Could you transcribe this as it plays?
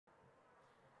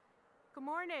Good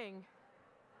morning.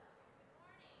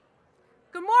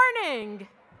 Good morning.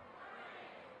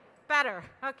 Better.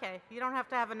 Okay, you don't have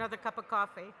to have another cup of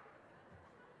coffee.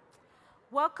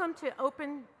 Welcome to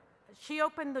She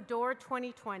Opened the Door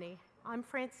 2020. I'm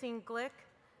Francine Glick,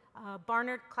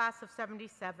 Barnard class of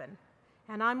 77.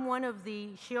 And I'm one of the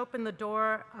She Opened the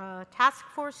Door task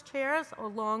force chairs,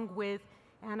 along with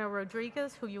Anna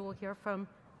Rodriguez, who you will hear from,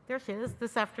 there she is,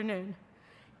 this afternoon.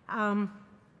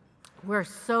 We're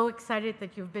so excited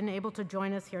that you've been able to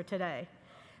join us here today.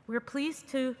 We're pleased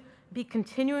to be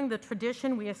continuing the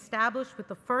tradition we established with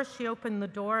the first She Opened the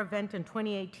Door event in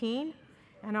 2018,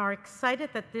 and are excited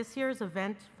that this year's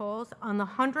event falls on the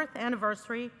 100th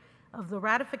anniversary of the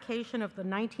ratification of the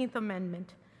 19th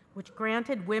Amendment, which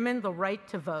granted women the right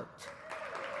to vote.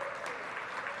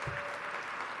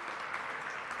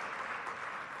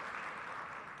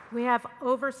 We have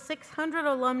over 600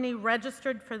 alumni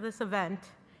registered for this event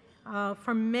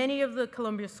from many of the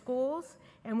Columbia schools,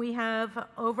 and we have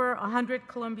over 100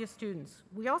 Columbia students.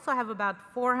 We also have about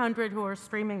 400 who are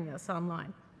streaming this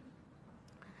online.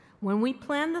 When we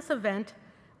planned this event,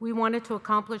 we wanted to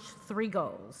accomplish 3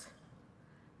 goals.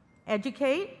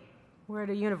 Educate, we're at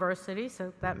a university,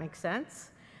 so that makes sense.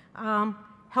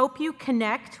 Help you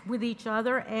connect with each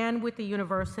other and with the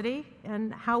university,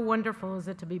 and how wonderful is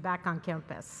it to be back on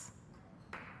campus.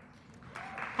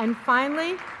 And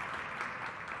finally,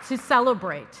 to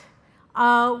celebrate.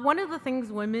 One of the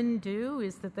things women do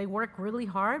is that they work really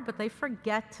hard, but they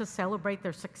forget to celebrate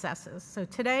their successes. So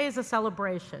today is a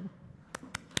celebration.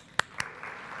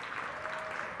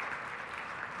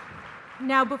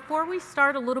 Now, before we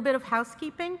start, a little bit of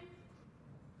housekeeping.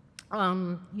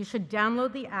 You should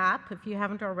download the app if you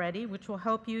haven't already, which will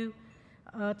help you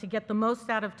to get the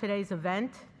most out of today's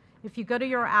event. If you go to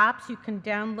your apps, you can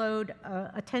download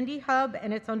Attendee Hub,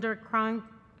 and it's under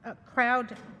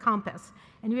Crowd Compass.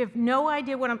 And if you have no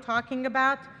idea what I'm talking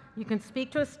about, you can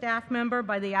speak to a staff member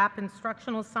by the app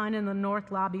instructional sign in the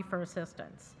north lobby for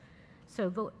assistance. So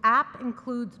the app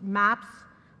includes maps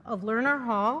of Lerner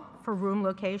Hall for room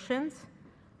locations,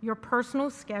 your personal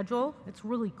schedule, it's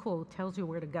really cool, it tells you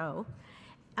where to go,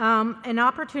 an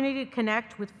opportunity to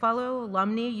connect with fellow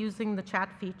alumni using the chat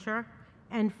feature,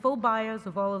 and full bios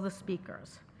of all of the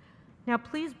speakers. Now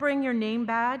please bring your name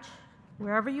badge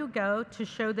wherever you go to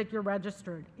show that you're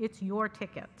registered. It's your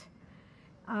ticket.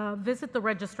 Visit the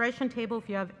registration table if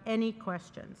you have any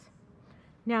questions.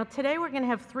 Now today we're going to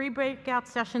have 3 breakout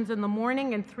sessions in the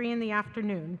morning and 3 in the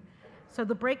afternoon. So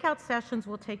the breakout sessions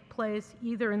will take place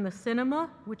either in the cinema,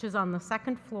 which is on the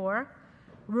 2nd floor,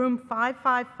 room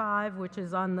 555, which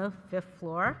is on the 5th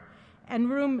floor, and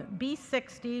room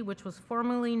B60, which was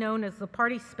formerly known as the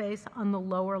party space, on the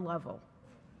lower level.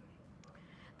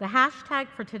 The hashtag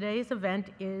for today's event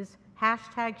is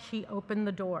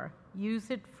 #SheOpenedTheDoor.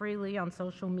 Use it freely on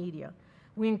social media.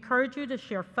 We encourage you to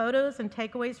share photos and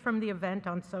takeaways from the event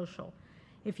on social.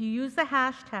 If you use the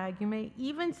hashtag, you may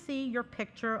even see your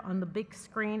picture on the big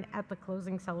screen at the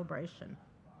closing celebration.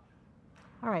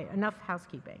 All right, enough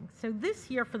housekeeping. So this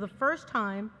year, for the first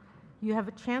time, you have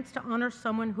a chance to honor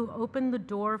someone who opened the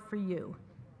door for you,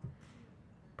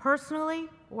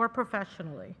 personally or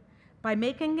professionally, by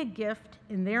making a gift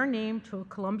in their name to a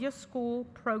Columbia school,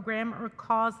 program, or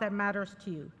cause that matters to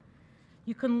you.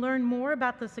 You can learn more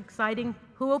about this exciting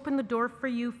Who Opened the Door for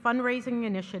You fundraising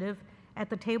initiative at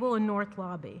the table in North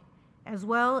Lobby, as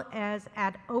well as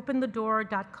at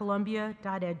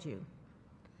openthedoor.columbia.edu.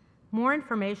 More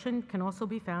information can also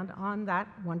be found on that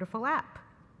wonderful app.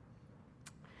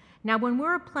 Now, when we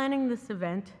were planning this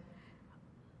event,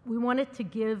 we wanted to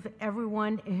give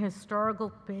everyone a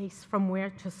historical base from where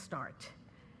to start.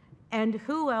 And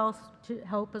who else to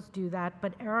help us do that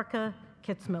but Erika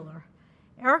Kitzmiller.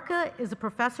 Erika is a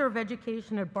professor of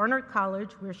education at Barnard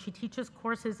College, where she teaches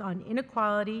courses on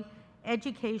inequality,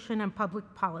 education, and public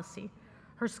policy.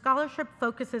 Her scholarship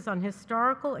focuses on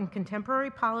historical and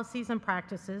contemporary policies and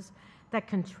practices that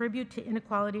contribute to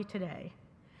inequality today.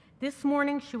 This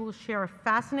morning, she will share a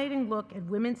fascinating look at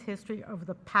women's history over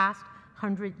the past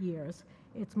 100 years.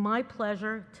 It's my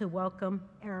pleasure to welcome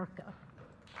Erika.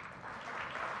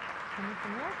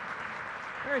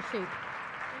 Where is she?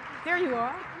 There you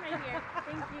are. I'm right here.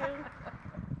 Thank you.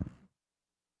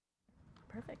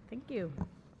 Perfect. Thank you.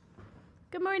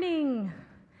 Good morning.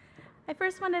 I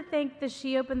first want to thank the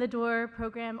She Opened the Door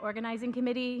Program Organizing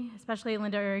Committee, especially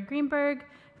Linda Greenberg,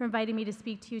 for inviting me to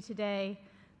speak to you today.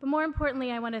 But more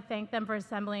importantly, I want to thank them for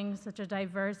assembling such a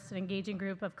diverse and engaging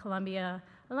group of Columbia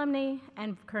alumni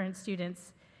and current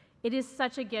students. It is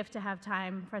such a gift to have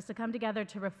time for us to come together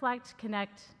to reflect,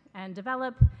 connect, and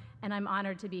develop, and I'm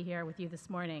honored to be here with you this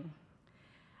morning.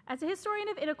 As a historian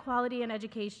of inequality in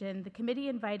education, the committee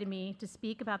invited me to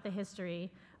speak about the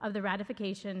history of the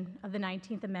ratification of the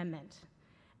 19th Amendment,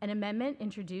 an amendment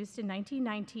introduced in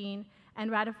 1919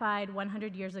 and ratified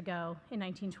 100 years ago in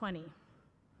 1920.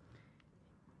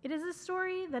 It is a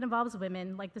story that involves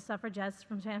women like the suffragettes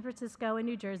from San Francisco and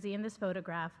New Jersey in this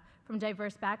photograph, from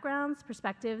diverse backgrounds,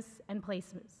 perspectives, and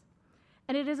places.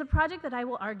 And it is a project that I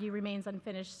will argue remains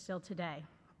unfinished still today.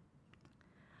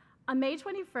 On May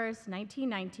 21st,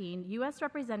 1919, U.S.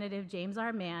 Representative James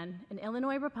R. Mann, an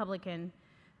Illinois Republican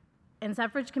and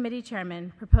suffrage committee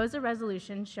chairman, proposed a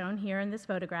resolution shown here in this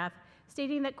photograph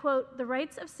stating that, quote, "The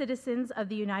rights of citizens of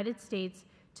the United States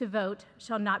to vote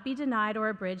shall not be denied or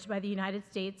abridged by the United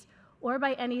States or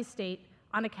by any state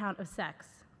on account of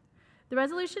sex." The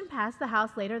resolution passed the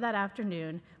House later that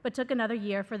afternoon, but took another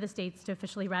year for the states to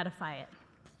officially ratify it.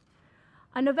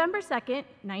 On November 2nd,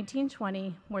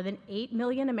 1920, more than 8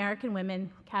 million American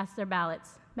women cast their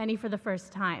ballots, many for the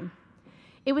first time.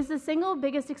 It was the single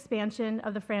biggest expansion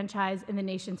of the franchise in the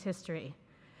nation's history.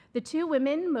 The two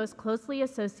women most closely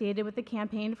associated with the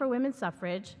campaign for women's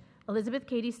suffrage, Elizabeth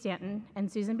Cady Stanton and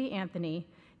Susan B. Anthony,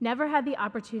 never had the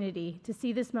opportunity to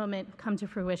see this moment come to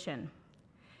fruition.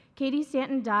 Cady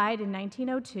Stanton died in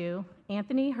 1902.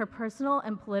 Anthony, her personal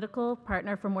and political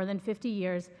partner for more than 50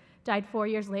 years, died 4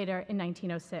 years later in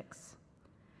 1906.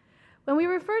 When we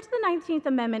refer to the 19th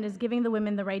Amendment as giving the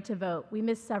women the right to vote, we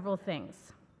miss several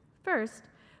things. First,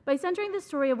 by centering the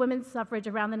story of women's suffrage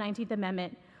around the 19th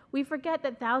Amendment, we forget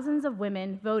that thousands of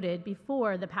women voted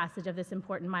before the passage of this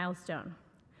important milestone.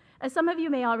 As some of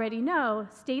you may already know,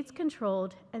 states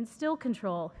controlled and still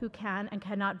control who can and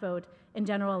cannot vote in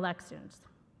general elections.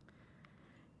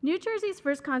 New Jersey's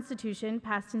first constitution,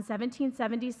 passed in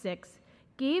 1776,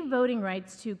 gave voting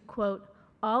rights to, quote,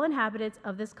 "all inhabitants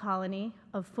of this colony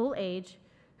of full age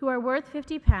who are worth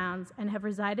 50 pounds and have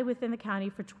resided within the county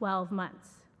for 12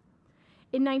 months.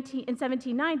 In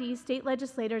 1790, state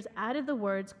legislators added the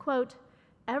words, quote,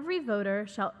 "every voter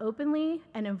shall openly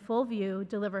and in full view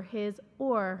deliver his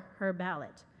or her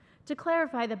ballot," to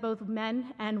clarify that both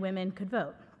men and women could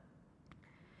vote.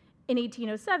 In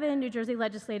 1807, New Jersey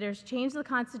legislators changed the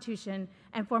Constitution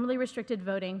and formally restricted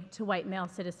voting to white male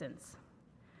citizens.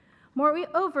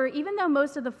 Moreover, even though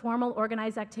most of the formal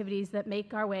organized activities that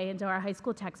make our way into our high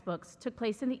school textbooks took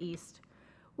place in the East,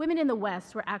 women in the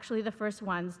West were actually the first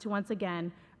ones to once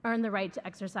again earn the right to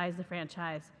exercise the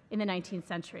franchise in the 19th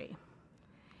century.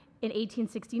 In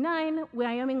 1869,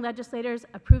 Wyoming legislators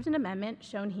approved an amendment,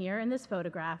 shown here in this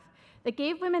photograph, that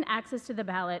gave women access to the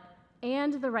ballot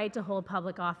and the right to hold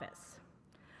public office.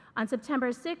 On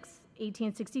September 6,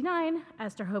 1869,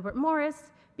 Esther Hobart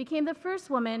Morris became the first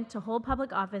woman to hold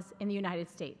public office in the United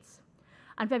States.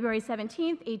 On February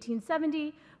 17,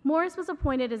 1870, Morris was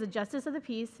appointed as a Justice of the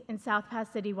Peace in South Pass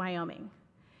City, Wyoming.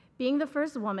 Being the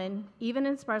first woman, even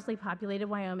in sparsely populated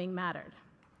Wyoming, mattered.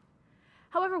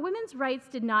 However, women's rights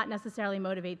did not necessarily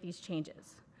motivate these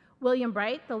changes. William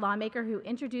Bright, the lawmaker who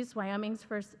introduced Wyoming's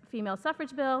first female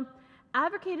suffrage bill,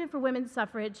 advocated for women's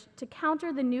suffrage to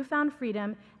counter the newfound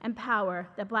freedom and power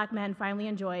that Black men finally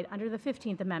enjoyed under the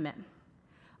 15th Amendment.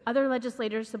 Other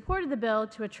legislators supported the bill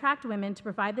to attract women to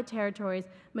provide the territory's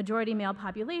majority male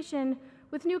population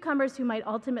with newcomers who might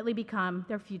ultimately become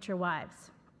their future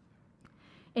wives.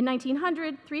 In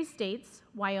 1900, 3 states,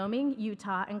 Wyoming,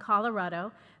 Utah, and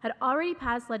Colorado, had already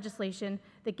passed legislation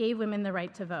that gave women the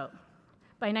right to vote.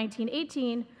 By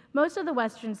 1918, most of the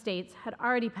Western states had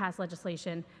already passed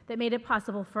legislation that made it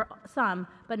possible for some,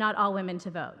 but not all, women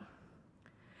to vote.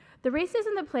 The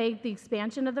racism that plagued the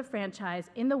expansion of the franchise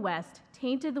in the West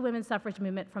tainted the women's suffrage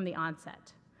movement from the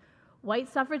onset. White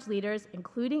suffrage leaders,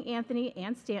 including Anthony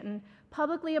and Stanton,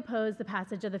 publicly opposed the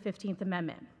passage of the 15th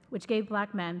Amendment, which gave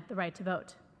Black men the right to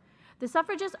vote. The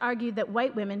suffragists argued that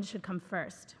white women should come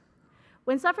first.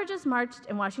 When suffragists marched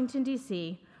in Washington,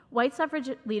 D.C., white suffrage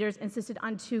leaders insisted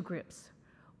on 2 groups.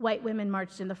 White women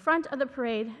marched in the front of the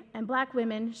parade, and Black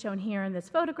women, shown here in this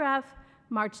photograph,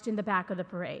 marched in the back of the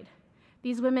parade.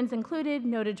 These women included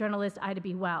noted journalist Ida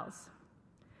B. Wells.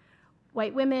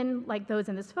 White women, like those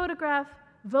in this photograph,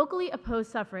 vocally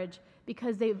opposed suffrage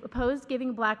because they opposed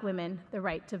giving Black women the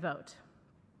right to vote.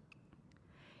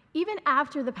 Even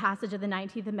after the passage of the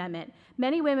 19th Amendment,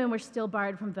 many women were still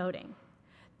barred from voting.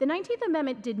 The 19th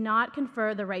Amendment did not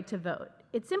confer the right to vote.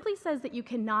 It simply says that you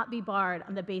cannot be barred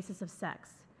on the basis of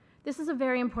sex. This is a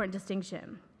very important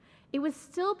distinction. It was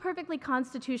still perfectly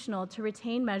constitutional to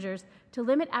retain measures to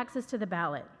limit access to the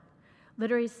ballot.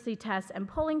 Literacy tests and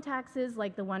polling taxes,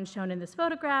 like the one shown in this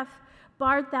photograph,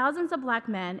 barred thousands of Black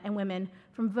men and women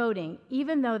from voting,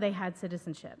 even though they had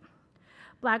citizenship.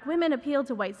 Black women appealed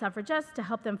to white suffragists to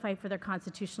help them fight for their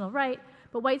constitutional right,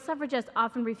 but white suffragists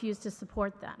often refused to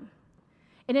support them.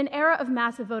 In an era of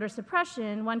massive voter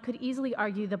suppression, one could easily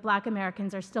argue that Black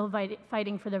Americans are still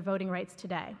fighting for their voting rights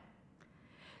today.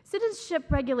 Citizenship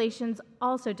regulations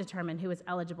also determine who is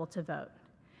eligible to vote.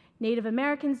 Native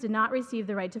Americans did not receive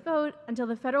the right to vote until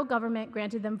the federal government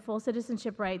granted them full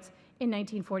citizenship rights in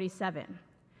 1947.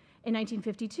 In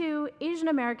 1952, Asian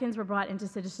Americans were brought into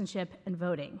citizenship and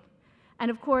voting.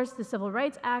 And of course, the Civil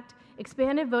Rights Act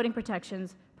expanded voting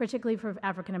protections, particularly for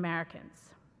African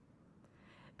Americans.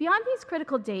 Beyond these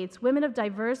critical dates, women of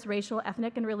diverse racial,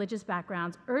 ethnic, and religious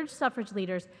backgrounds urged suffrage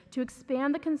leaders to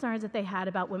expand the concerns that they had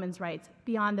about women's rights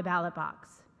beyond the ballot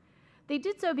box. They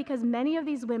did so because many of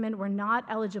these women were not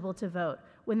eligible to vote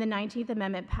when the 19th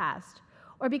Amendment passed,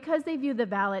 or because they viewed the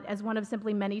ballot as one of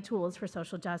simply many tools for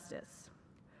social justice.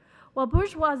 While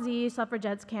bourgeoisie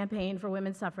suffragettes campaigned for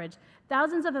women's suffrage,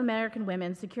 thousands of American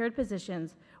women secured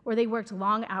positions where they worked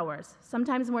long hours,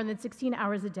 sometimes more than 16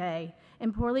 hours a day,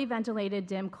 in poorly ventilated,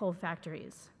 dim coal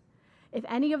factories. If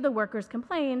any of the workers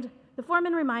complained, the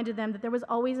foreman reminded them that there was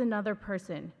always another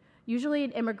person, usually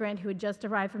an immigrant who had just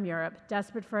arrived from Europe,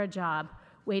 desperate for a job,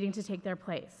 waiting to take their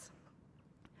place.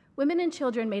 Women and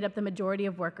children made up the majority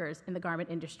of workers in the garment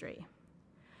industry.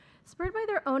 Spurred by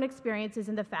their own experiences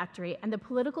in the factory and the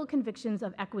political convictions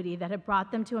of equity that had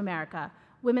brought them to America,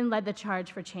 women led the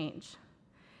charge for change.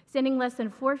 Standing less than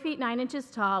 4 feet 9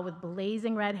 inches tall with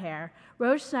blazing red hair,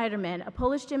 Rose Schneiderman, a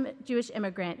Polish Jewish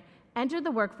immigrant, entered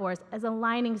the workforce as a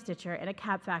lining stitcher in a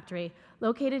cap factory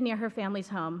located near her family's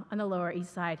home on the Lower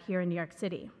East Side here in New York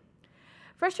City.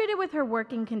 Frustrated with her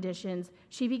working conditions,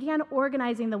 she began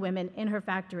organizing the women in her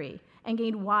factory and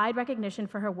gained wide recognition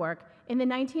for her work in the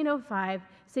 1905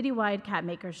 citywide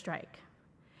capmakers strike.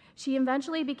 She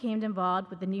eventually became involved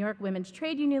with the New York Women's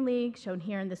Trade Union League, shown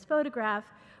here in this photograph,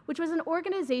 which was an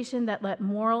organization that lent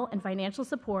moral and financial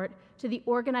support to the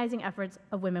organizing efforts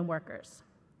of women workers.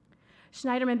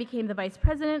 Schneiderman became the vice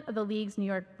president of the League's New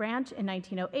York branch in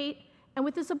 1908, and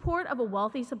with the support of a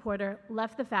wealthy supporter,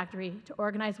 left the factory to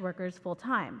organize workers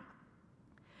full-time.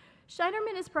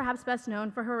 Schneiderman is perhaps best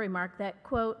known for her remark that,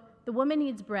 quote, "The woman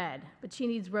needs bread, but she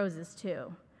needs roses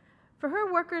too." For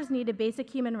her, workers needed basic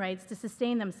human rights to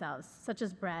sustain themselves, such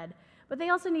as bread, but they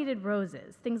also needed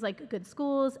roses, things like good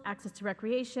schools, access to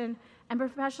recreation, and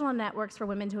professional networks for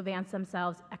women to advance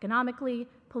themselves economically,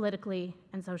 politically,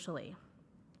 and socially.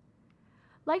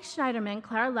 Like Schneiderman,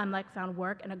 Clara Lemlich found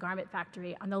work in a garment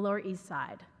factory on the Lower East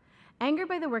Side. Angered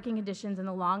by the working conditions and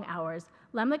the long hours,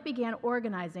 Lemlich began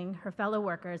organizing her fellow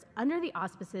workers under the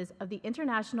auspices of the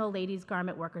International Ladies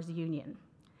Garment Workers Union.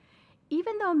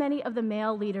 Even though many of the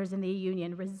male leaders in the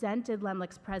union resented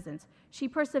Lemlich's presence, she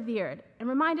persevered and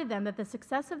reminded them that the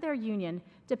success of their union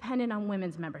depended on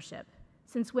women's membership,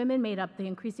 since women made up the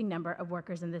increasing number of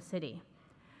workers in the city.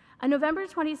 On November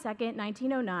 22,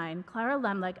 1909, Clara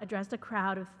Lemlich addressed a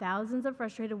crowd of thousands of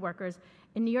frustrated workers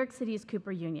in New York City's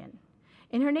Cooper Union.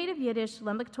 In her native Yiddish,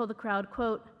 Lemlich told the crowd,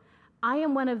 quote, "I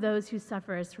am one of those who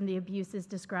suffers from the abuses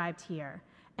described here,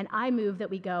 and I move that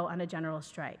we go on a general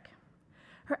strike."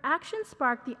 Her action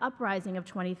sparked the uprising of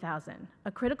 20,000,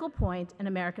 a critical point in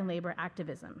American labor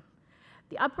activism.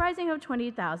 The uprising of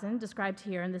 20,000, described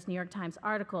here in this New York Times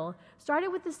article, started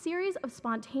with a series of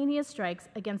spontaneous strikes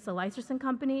against the Lyserson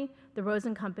Company, the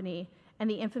Rosen Company, and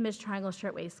the infamous Triangle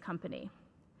Shirtwaist Company.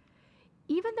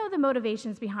 Even though the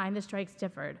motivations behind the strikes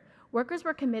differed, workers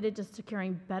were committed to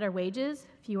securing better wages,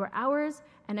 fewer hours,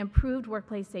 and improved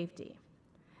workplace safety.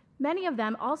 Many of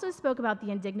them also spoke about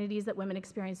the indignities that women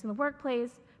experienced in the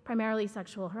workplace, primarily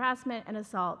sexual harassment and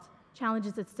assault,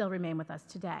 challenges that still remain with us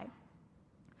today.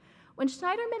 When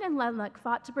Schneiderman and Lemlich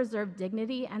fought to preserve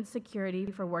dignity and security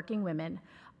for working women,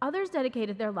 others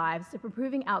dedicated their lives to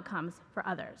improving outcomes for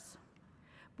others.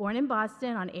 Born in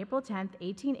Boston on April 10,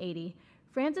 1880,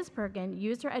 Frances Perkin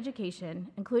used her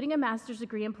education, including a master's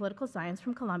degree in political science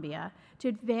from Columbia, to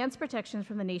advance protections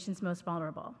from the nation's most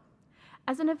vulnerable.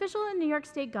 As an official in New York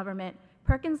State government,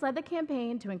 Perkins led the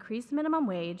campaign to increase minimum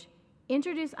wage,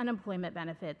 introduce unemployment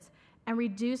benefits, and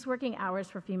reduce working hours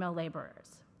for female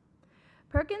laborers.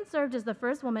 Perkins served as the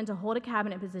first woman to hold a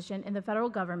cabinet position in the federal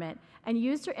government and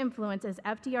used her influence as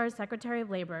FDR's Secretary of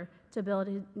Labor to build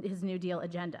his New Deal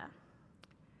agenda.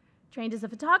 Trained as a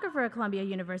photographer at Columbia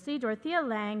University, Dorothea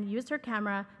Lange used her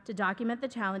camera to document the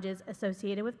challenges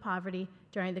associated with poverty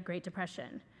during the Great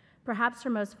Depression. Perhaps her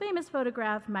most famous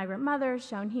photograph, Migrant Mother,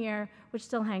 shown here, which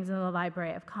still hangs in the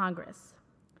Library of Congress.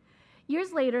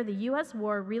 Years later, the U.S.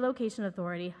 War Relocation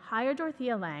Authority hired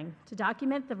Dorothea Lange to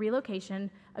document the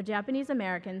relocation of Japanese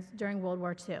Americans during World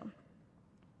War II.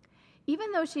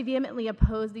 Even though she vehemently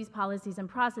opposed these policies and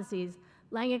processes,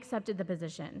 Lange accepted the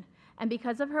position, and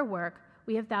because of her work,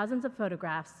 we have thousands of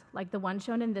photographs, like the one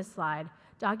shown in this slide,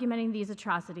 documenting these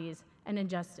atrocities and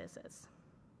injustices.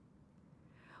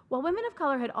 While women of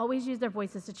color had always used their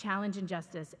voices to challenge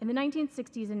injustice, in the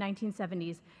 1960s and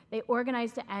 1970s, they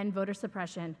organized to end voter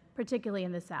suppression, particularly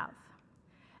in the South.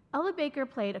 Ella Baker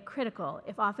played a critical,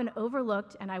 if often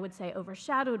overlooked, and I would say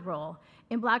overshadowed role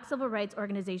in Black civil rights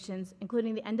organizations,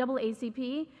 including the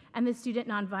NAACP and the Student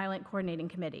Nonviolent Coordinating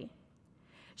Committee.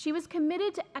 She was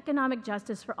committed to economic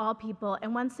justice for all people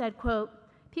and once said, quote,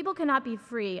 "People cannot be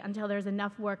free until there's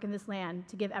enough work in this land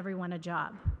to give everyone a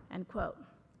job," end quote.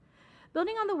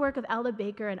 Building on the work of Ella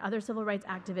Baker and other civil rights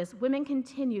activists, women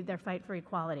continued their fight for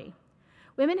equality.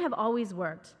 Women have always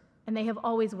worked, and they have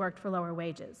always worked for lower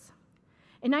wages.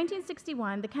 In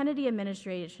 1961, the Kennedy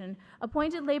administration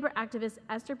appointed labor activist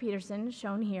Esther Peterson,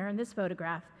 shown here in this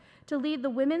photograph, to lead the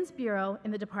Women's Bureau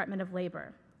in the Department of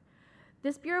Labor.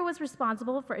 This bureau was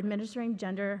responsible for administering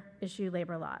gender issue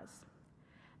labor laws.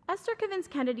 Esther convinced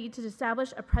Kennedy to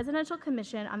establish a presidential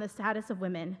commission on the status of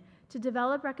women to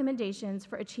develop recommendations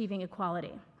for achieving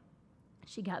equality.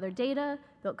 She gathered data,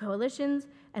 built coalitions,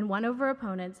 and won over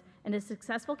opponents in a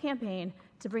successful campaign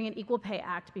to bring an Equal Pay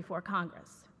Act before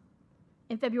Congress.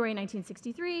 In February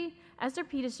 1963, Esther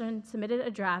Peterson submitted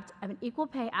a draft of an Equal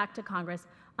Pay Act to Congress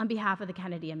on behalf of the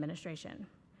Kennedy administration.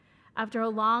 After a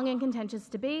long and contentious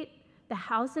debate, the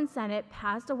House and Senate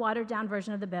passed a watered-down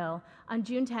version of the bill on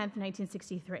June 10,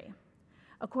 1963.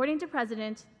 According to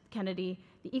President Kennedy,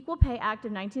 the Equal Pay Act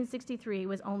of 1963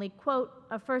 was only, quote,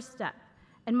 "a first step,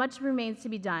 and much remains to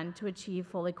be done to achieve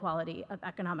full equality of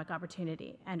economic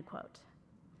opportunity," end quote.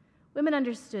 Women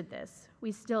understood this.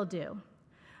 We still do.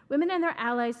 Women and their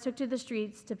allies took to the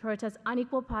streets to protest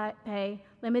unequal pay,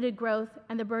 limited growth,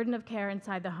 and the burden of care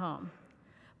inside the home.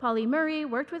 Pauli Murray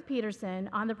worked with Peterson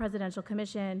on the Presidential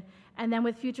Commission, and then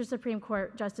with future Supreme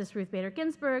Court Justice Ruth Bader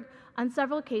Ginsburg on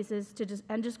several cases to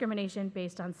end discrimination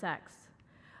based on sex.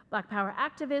 Black Power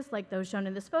activists, like those shown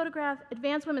in this photograph,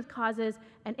 advanced women's causes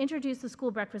and introduced the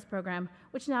school breakfast program,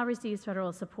 which now receives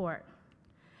federal support.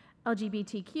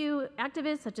 LGBTQ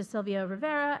activists such as Sylvia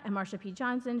Rivera and Marsha P.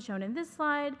 Johnson, shown in this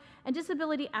slide, and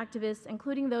disability activists,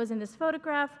 including those in this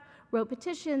photograph, wrote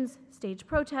petitions, staged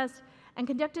protests, and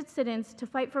conducted sit-ins to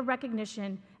fight for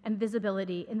recognition and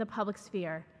visibility in the public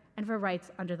sphere and for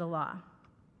rights under the law.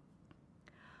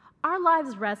 Our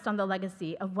lives rest on the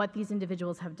legacy of what these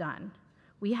individuals have done.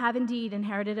 We have indeed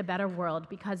inherited a better world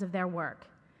because of their work.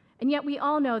 And yet we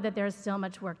all know that there is still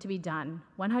much work to be done,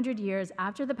 100 years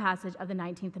after the passage of the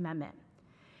 19th Amendment.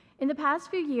 In the past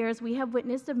few years, we have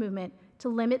witnessed a movement to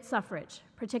limit suffrage,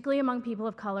 particularly among people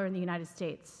of color in the United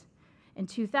States. In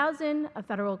 2000, a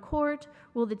federal court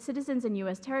ruled that citizens in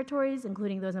US territories,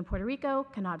 including those in Puerto Rico,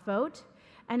 cannot vote.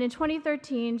 And in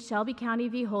 2013, Shelby County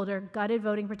v. Holder gutted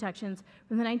voting protections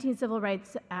from the 19th Civil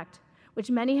Rights Act, which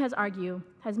many has argued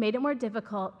has made it more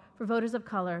difficult for voters of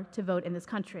color to vote in this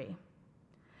country.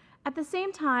 At the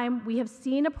same time, we have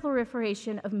seen a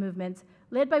proliferation of movements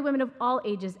led by women of all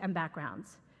ages and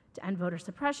backgrounds to end voter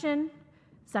suppression,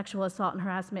 sexual assault and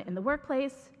harassment in the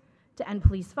workplace, to end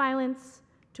police violence,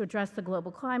 to address the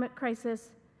global climate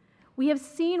crisis. We have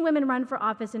seen women run for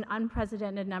office in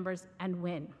unprecedented numbers and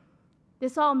win.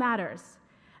 This all matters.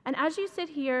 And as you sit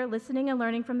here listening and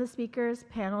learning from the speakers,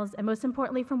 panels, and most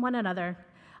importantly from one another,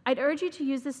 I'd urge you to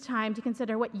use this time to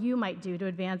consider what you might do to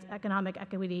advance economic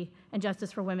equity and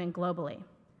justice for women globally.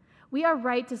 We are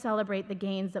right to celebrate the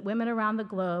gains that women around the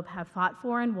globe have fought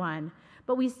for and won,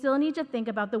 but we still need to think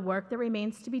about the work that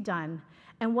remains to be done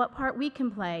and what part we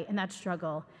can play in that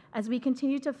struggle as we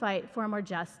continue to fight for a more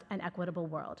just and equitable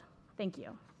world. Thank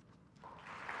you.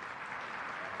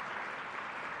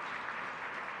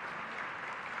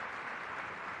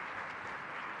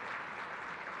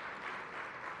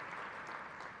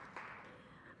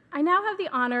 I now have the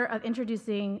honor of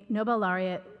introducing Nobel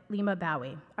Laureate Leymah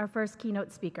Gbowee, our first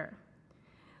keynote speaker.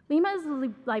 Leymah is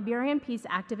a Liberian peace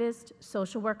activist,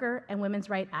 social worker, and women's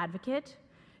rights advocate.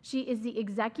 She is the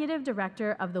executive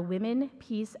director of the Women,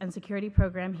 Peace, and Security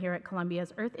Program here at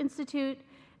Columbia's Earth Institute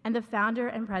and the founder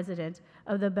and president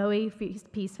of the Gbowee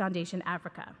Peace Foundation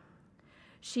Africa.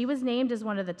 She was named as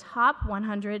one of the top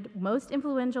 100 most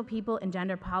influential people in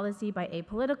gender policy by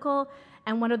Apolitical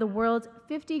and one of the world's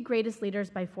 50 greatest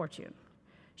leaders by Fortune.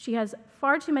 She has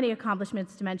far too many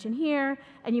accomplishments to mention here,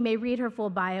 and you may read her full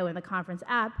bio in the conference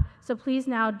app, so please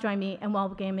now join me in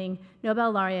welcoming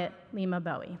Nobel Laureate Leymah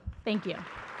Gbowee. Thank you.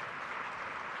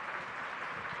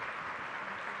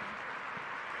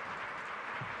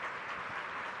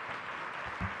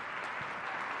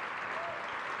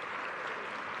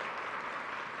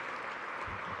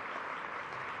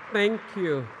 Thank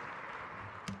you.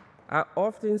 I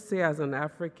often say as an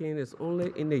African, it's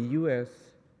only in the US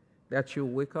that you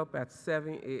wake up at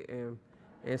 7 a.m.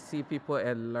 and see people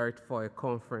alert for a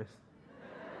conference.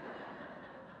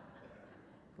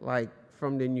 Like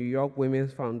from the New York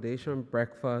Women's Foundation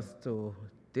breakfast to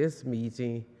this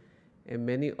meeting and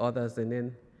many others. And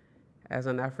then as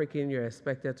an African, you're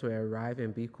expected to arrive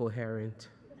and be coherent.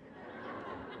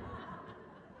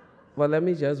 But let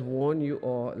me just warn you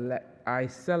all, I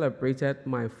celebrated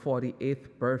my 48th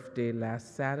birthday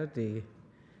last Saturday,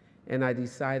 and I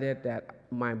decided that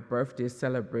my birthday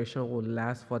celebration would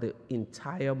last for the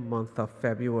entire month of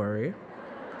February.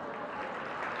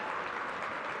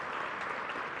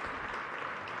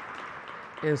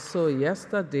 And so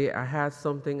yesterday I had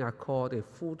something I called a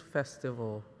food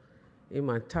festival in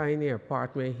my tiny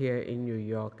apartment here in New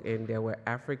York, and there were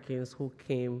Africans who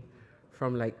came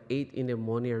from like 8 in the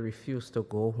morning and refused to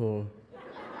go home.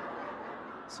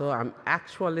 So I'm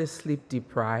actually sleep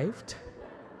deprived,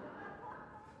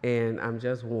 and I'm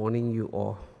just warning you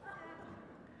all.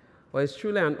 Well, it's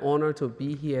truly an honor to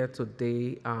be here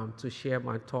today to share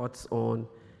my thoughts on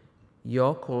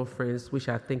your conference, which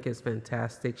I think is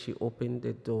fantastic. She opened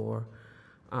the door.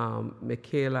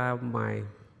 Michaela, my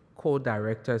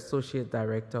co-director, associate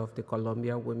director of the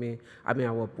Columbia our Women,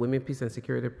 Peace and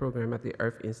Security program at the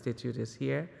Earth Institute is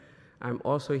here. I'm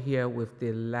also here with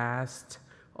the last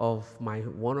of my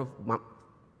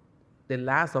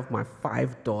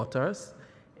 5 daughters,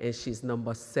 and she's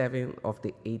number 7 of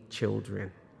the 8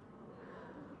 children.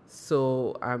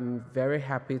 So I'm very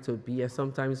happy to be here.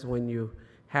 Sometimes when you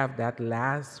have that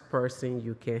last person,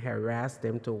 you can harass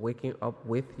them to waking up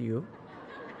with you.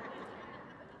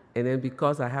 And then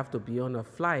because I have to be on a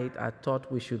flight, I thought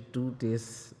we should do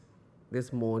this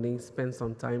morning, spend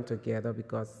some time together,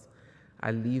 because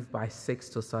I leave by 6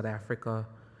 to South Africa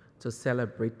to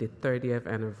celebrate the 30th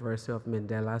anniversary of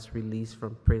Mandela's release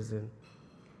from prison.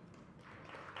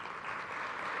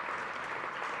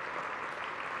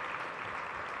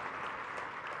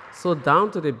 So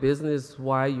down to the business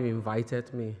why you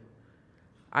invited me.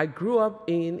 I grew up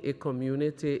in a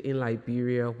community in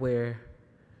Liberia where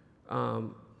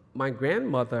my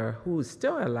grandmother, who is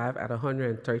still alive at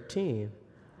 113,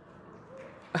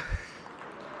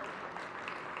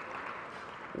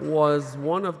 was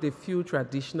one of the few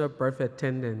traditional birth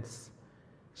attendants.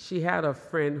 She had a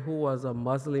friend who was a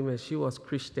Muslim and she was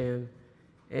Christian,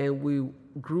 and we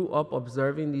grew up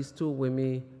observing these 2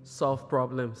 women solve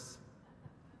problems.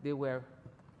 They were,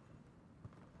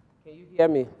 can you hear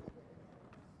me?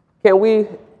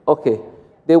 Okay.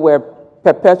 They were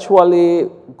perpetually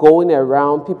going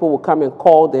around. People would come and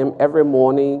call them every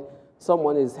morning.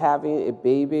 Someone is having a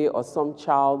baby or some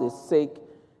child is sick.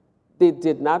 They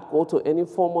did not go to any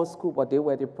formal school, but they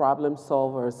were the problem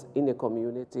solvers in the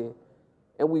community.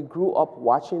 And we grew up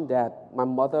watching that. My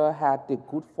mother had the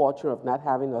good fortune of not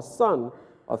having a son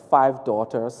or 5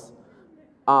 daughters.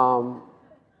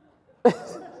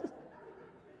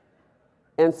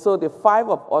 And so the 5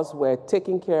 of us were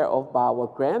taken care of by our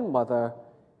grandmother,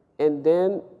 and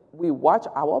then we watch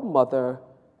our mother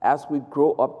as we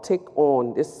grow up take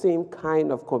on the same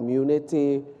kind of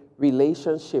community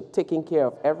relationship, taking care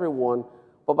of everyone.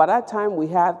 But by that time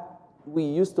we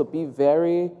used to be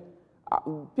very,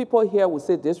 people here would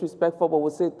say disrespectful, but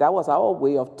would say that was our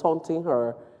way of taunting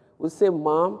her. We'd say,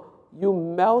 Mom, you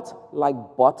melt like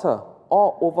butter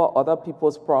all over other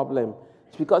people's problems.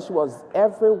 Because she was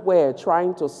everywhere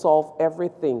trying to solve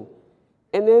everything.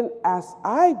 And then as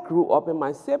I grew up and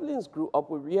my siblings grew up,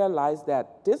 we realized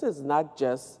that this is not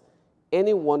just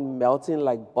anyone melting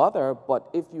like butter, but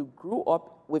if you grew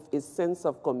up with a sense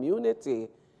of community,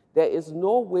 there is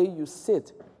no way you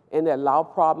sit and allow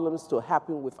problems to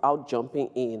happen without jumping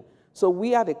in. So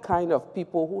we are the kind of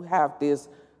people who have this,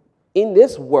 in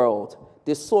this world,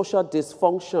 the social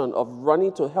dysfunction of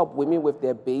running to help women with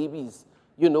their babies.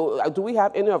 You know, do we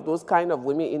have any of those kind of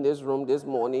women in this room this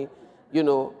morning? You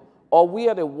know, or we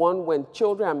are the one when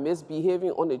children are misbehaving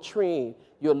on the train,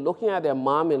 you're looking at their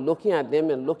mom and looking at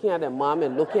them and looking at their mom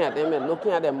and looking at them and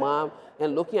looking at their mom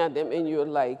and looking at them, and you're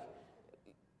like,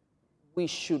 we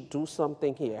should do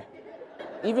something here,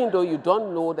 even though you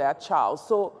don't know that child.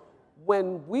 So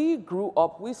when we grew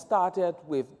up, we started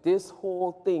with this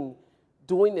whole thing,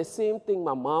 doing the same thing.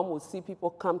 My mom would see people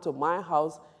come to my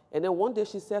house, and then one day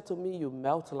she said to me, you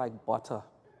melt like butter.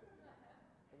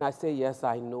 And I say, yes,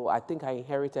 I know. I think I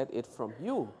inherited it from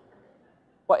you.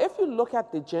 But if you look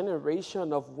at the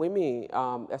generation of women,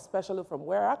 especially from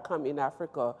where I come in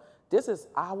Africa, this is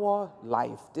our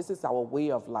life. This is our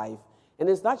way of life. And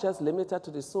it's not just limited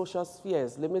to the social sphere.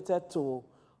 It's limited to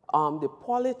the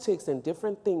politics and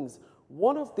different things.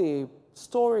 One of the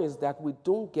stories that we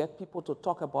don't get people to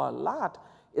talk about a lot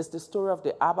is the story of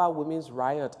the Aba Women's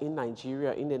Riot in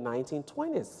Nigeria in the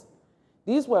 1920s.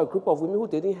 These were a group of women who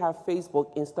didn't have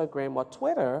Facebook, Instagram, or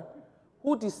Twitter,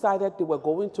 who decided they were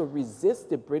going to resist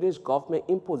the British government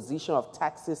imposition of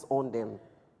taxes on them.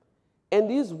 And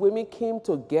these women came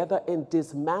together and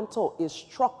dismantled a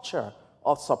structure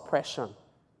of suppression.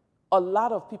 A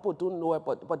lot of people don't know it,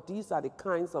 but these are the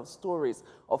kinds of stories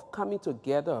of coming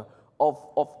together, of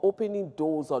opening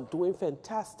doors, or doing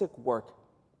fantastic work.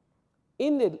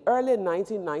 In the early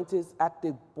 1990s, at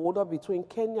the border between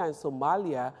Kenya and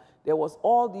Somalia, there was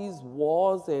all these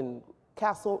wars and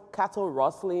cattle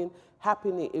rustling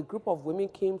happening. A group of women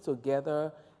came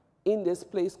together in this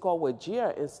place called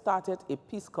Wajir and started a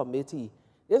peace committee.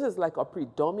 This is like a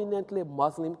predominantly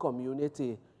Muslim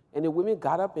community. And the women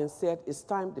got up and said, it's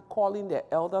time, calling their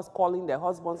elders, calling their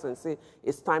husbands and say,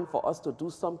 it's time for us to do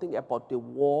something about the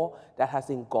war that has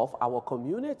engulfed our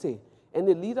community. And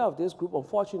the leader of this group,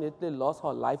 unfortunately, lost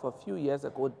her life a few years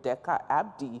ago. Deka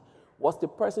Abdi was the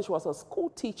person, she was a school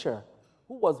teacher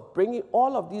who was bringing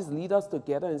all of these leaders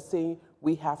together and saying,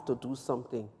 we have to do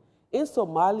something. In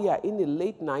Somalia, in the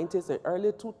late 90s and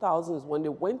early 2000s, when they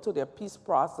went to their peace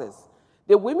process,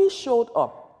 the women showed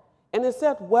up. And they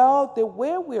said, well, the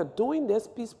way we are doing this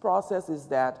peace process is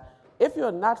that if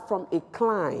you're not from a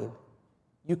clan,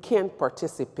 you can't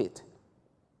participate.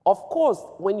 Of course,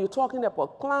 when you're talking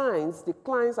about clans, the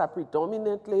clans are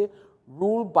predominantly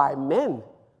ruled by men.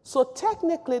 So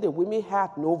technically, the women had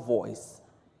no voice.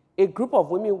 A group of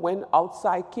women went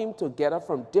outside, came together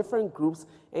from different groups,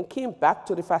 and came back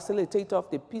to the facilitator of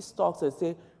the peace talks and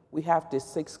said, we have the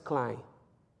sixth clan.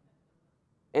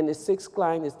 And the sixth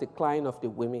clan is the clan of the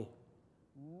women.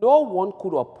 No one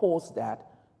could oppose that.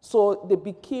 So they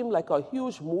became like a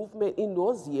huge movement in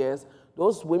those years.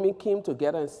 Those women came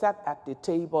together and sat at the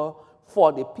table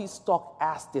for the peace talk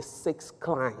as the sixth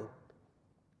clan.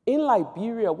 In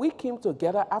Liberia, we came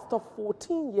together after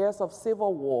 14 years of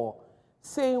civil war,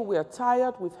 saying we're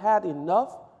tired, we've had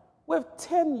enough. With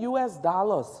 $10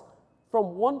 US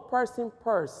from one person's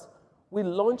purse, we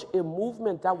launched a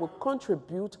movement that would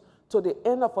contribute to the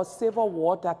end of a civil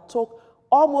war that took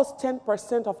almost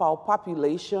 10% of our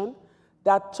population,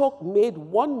 that made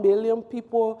 1 million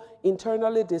people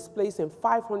internally displaced and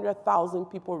 500,000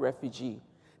 people refugees.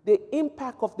 The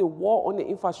impact of the war on the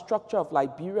infrastructure of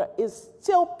Liberia is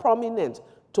still prominent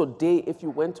today if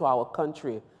you went to our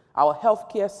country. Our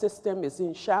healthcare system is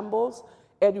in shambles.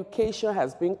 Education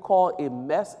has been called a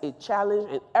mess, a challenge,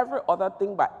 and every other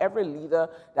thing by every leader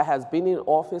that has been in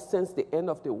office since the end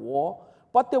of the war.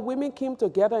 But the women came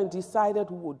together and decided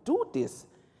we would do this.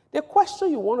 The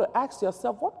question you want to ask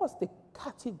yourself, what was the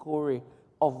category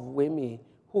of women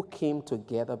who came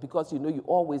together? Because you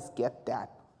always get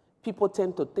that. People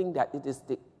tend to think that it is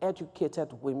the educated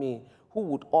women who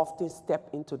would often step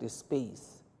into the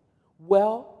space.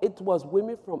 Well, it was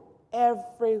women from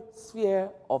every sphere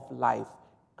of life,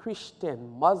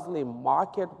 Christian, Muslim,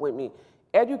 market women,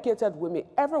 educated women,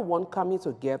 everyone coming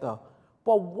together.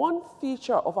 But one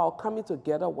feature of our coming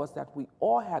together was that we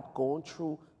all had gone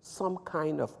through some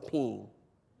kind of pain.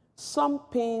 Some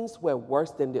pains were worse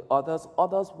than the others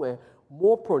were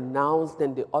more pronounced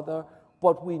than the other,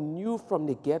 but we knew from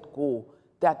the get-go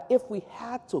that if we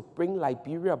had to bring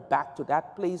Liberia back to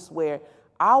that place where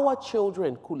our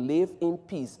children could live in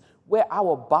peace, where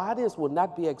our bodies would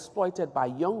not be exploited by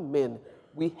young men,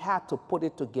 we had to put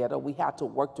it together, we had to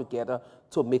work together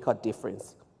to make a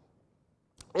difference.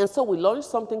 And so we launched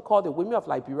something called the Women of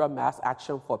Liberia Mass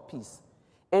Action for Peace.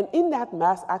 And in that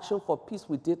Mass Action for Peace,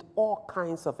 we did all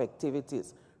kinds of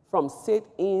activities, from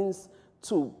sit-ins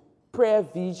to prayer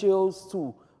vigils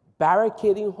to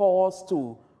barricading halls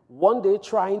to one day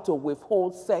trying to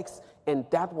withhold sex, and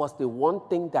that was the one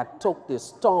thing that took the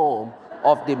storm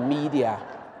of the media.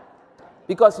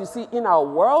 Because you see, in our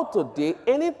world today,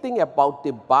 anything about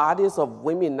the bodies of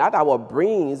women, not our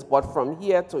brains, but from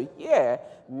here to here,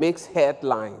 makes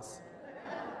headlines.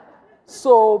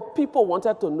 So people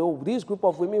wanted to know, this group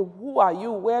of women, who are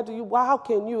you, where do you, how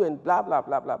can you, and blah, blah,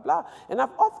 blah, blah, blah. And I've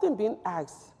often been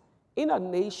asked, in a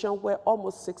nation where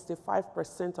almost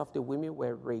 65% of the women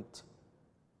were raped,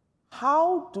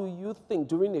 how do you think,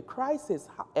 during the crisis,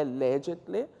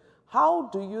 allegedly, how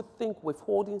do you think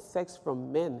withholding sex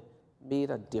from men made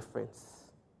a difference?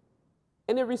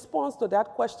 And the response to that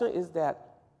question is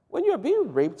that when you're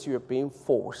being raped, you're being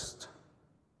forced.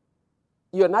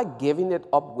 You're not giving it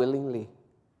up willingly.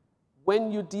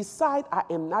 When you decide, I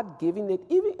am not giving it,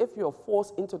 even if you're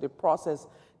forced into the process,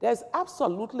 there's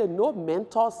absolutely no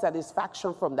mental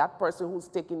satisfaction from that person who's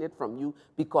taking it from you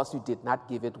because you did not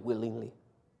give it willingly.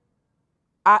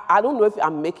 I don't know if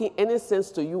I'm making any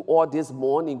sense to you all this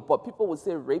morning, but people will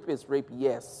say rape is rape,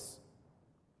 yes.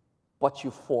 But you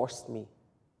forced me.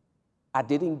 I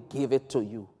didn't give it to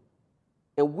you.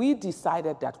 And we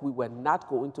decided that we were not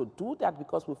going to do that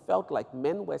because we felt like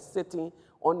men were sitting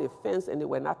on a fence and they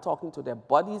were not talking to their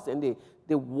buddies, and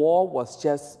the war was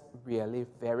just really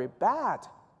very bad.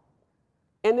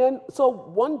 And then, so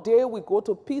one day we go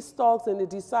to peace talks and they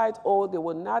decide, oh, they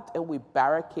will not, and we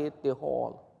barricade the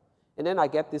hall. And then I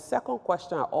get the second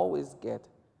question I always get.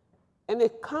 And they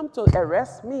come to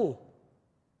arrest me.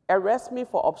 Arrest me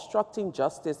for obstructing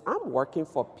justice. I'm working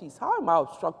for peace. How am I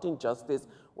obstructing justice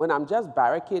when I'm just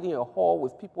barricading a hall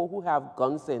with people who have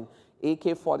guns and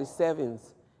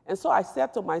AK-47s? And so I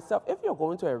said to myself, if you're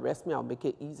going to arrest me, I'll make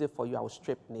it easy for you. I'll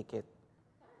strip naked.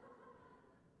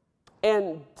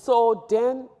 And so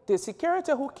then the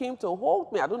security who came to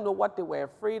hold me, I don't know what they were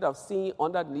afraid of seeing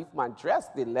underneath my dress.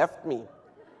 They left me.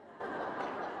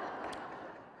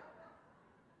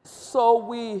 So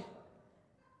we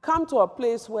come to a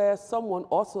place where someone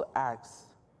also asks,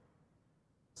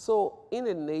 so in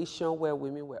a nation where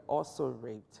women were also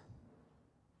raped,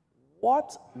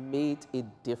 what made a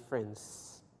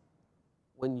difference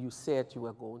when you said you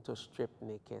were going to strip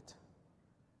naked?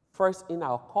 First, in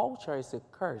our culture, it's a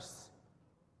curse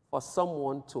for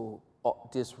someone to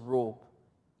disrobe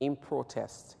in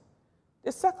protest.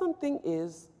 The second thing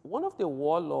is, one of the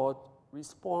warlords'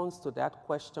 response to that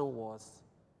question was,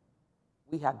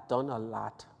 we had done a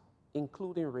lot,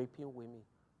 including raping women.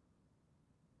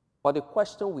 But the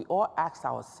question we all ask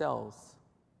ourselves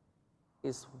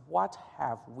is, what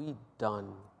have we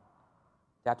done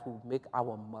that will make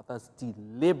our mothers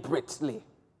deliberately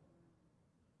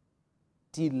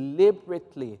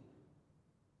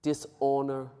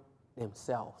dishonor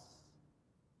themselves?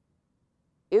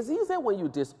 It's easy when you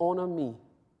dishonor me.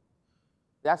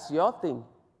 That's your thing.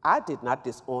 I did not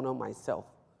dishonor myself.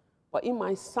 But in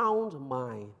my sound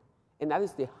mind, and that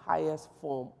is the highest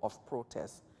form of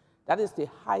protest. That is the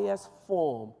highest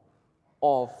form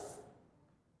of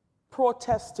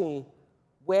protesting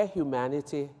where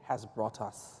humanity has brought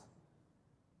us.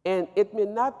 And it may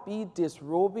not be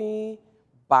disrobing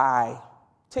by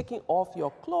taking off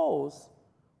your clothes,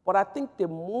 but I think the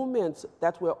moment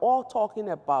that we're all talking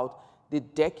about, the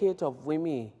decade of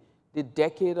women, the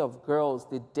decade of girls,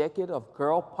 the decade of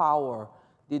girl power,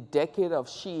 the decade of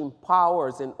She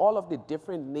Empowers, and all of the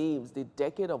different names, the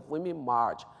decade of Women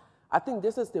March, I think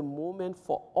this is the moment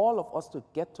for all of us to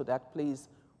get to that place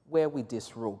where we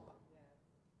disrobe.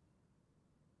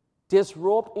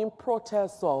 Disrobe in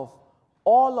protest of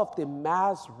all of the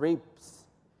mass rapes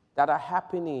that are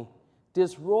happening.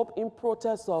 Disrobe in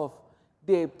protest of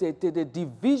the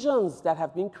divisions that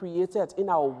have been created in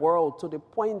our world, to the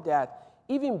point that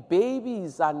even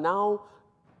babies are now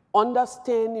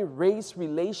understanding race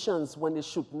relations when they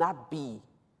should not be.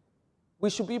 We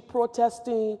should be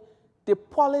protesting the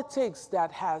politics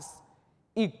that has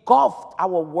engulfed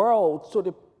our world to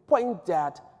the point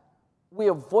that we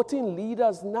are voting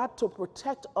leaders not to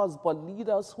protect us, but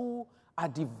leaders who are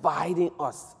dividing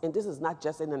us. And this is not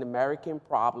just an American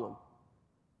problem.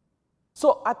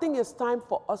 So I think it's time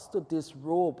for us to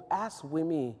disrobe as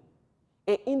women.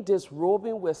 And in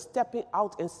disrobing, we're stepping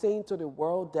out and saying to the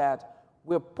world that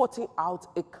we're putting out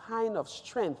a kind of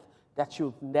strength that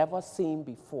you've never seen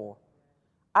before.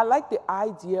 I like the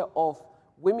idea of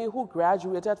women who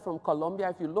graduated from Columbia.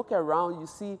 If you look around, you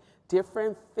see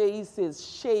different faces,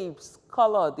 shapes,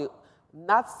 color. They're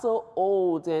not so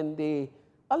old, and they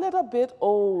a little bit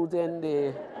old, and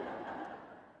they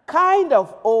kind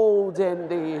of old, and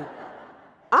they,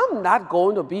 I'm not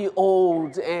going to be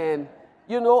old. And,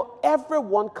 you know,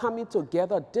 everyone coming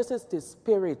together. This is the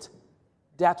spirit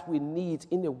that we need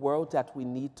in the world that we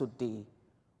need today.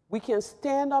 We can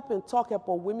stand up and talk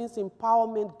about women's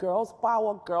empowerment, girls'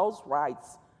 power, girls'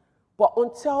 rights, but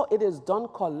until it is done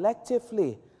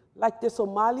collectively, like the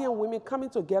Somalian women coming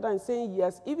together and saying,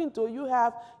 yes, even though you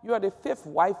are the fifth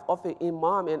wife of an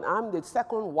imam, and I'm the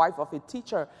second wife of a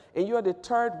teacher, and you're the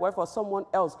third wife of someone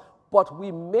else, but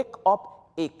we make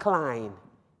up a clan,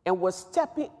 and we're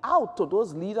stepping out to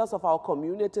those leaders of our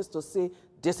communities to say,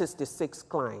 this is the sixth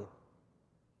clan.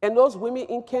 And those women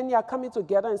in Kenya are coming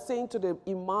together and saying to the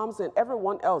imams and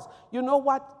everyone else, you know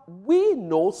what? We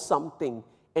know something,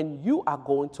 and you are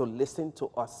going to listen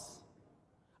to us.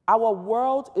 Our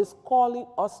world is calling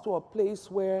us to a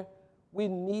place where we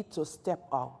need to step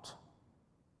out.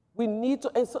 We need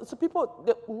to, and so people,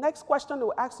 the next question they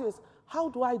will ask you is, how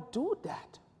do I do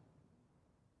that?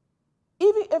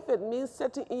 Even if it means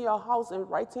sitting in your house and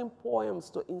writing poems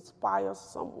to inspire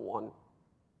someone,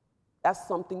 that's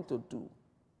something to do.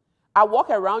 I walk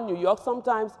around New York,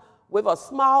 sometimes with a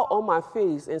smile on my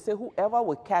face and say, whoever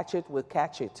will catch it will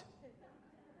catch it.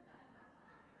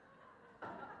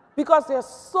 Because there's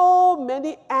so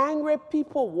many angry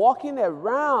people walking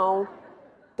around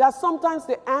that sometimes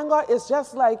the anger is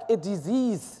just like a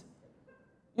disease.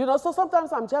 You know, so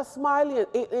sometimes I'm just smiling.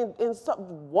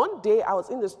 One day I was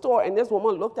in the store and this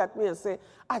woman looked at me and said,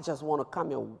 I just want to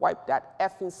come and wipe that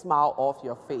effing smile off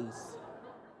your face.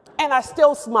 And I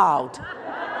still smiled.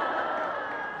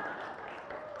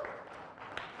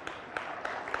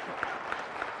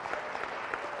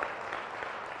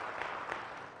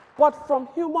 But from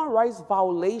human rights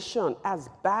violation, as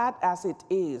bad as it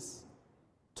is,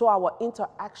 to our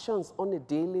interactions on a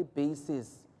daily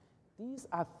basis, these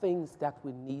are things that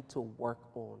we need to work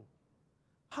on.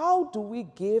 How do we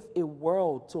give a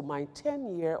world to my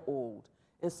 10-year-old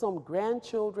and some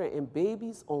grandchildren and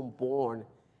babies unborn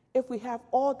if we have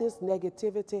all this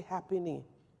negativity happening?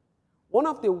 One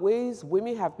of the ways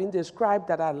women have been described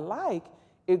that I like,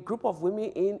 a group of women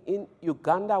in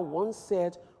Uganda once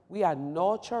said, we are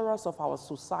nurturers of our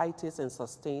societies and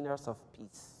sustainers of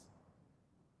peace.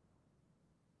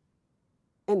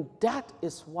 And that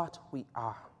is what we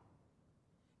are.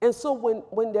 And so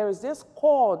when there is this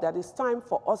call that it's time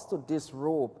for us to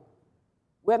disrobe,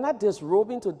 we're not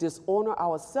disrobing to dishonor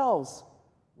ourselves.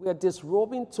 We are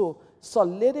disrobing to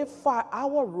solidify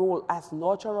our role as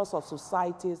nurturers of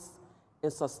societies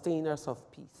and sustainers of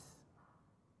peace.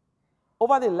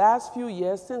 Over the last few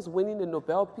years, since winning the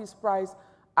Nobel Peace Prize,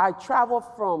 I traveled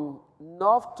from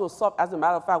north to south. As a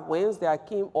matter of fact, Wednesday I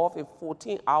came off a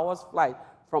 14-hour flight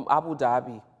from Abu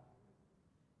Dhabi.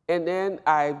 And then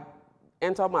I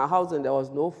entered my house and there was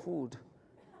no food.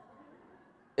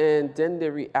 And then the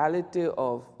reality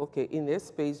of, okay, in this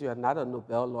space, you're not a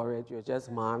Nobel laureate, you're just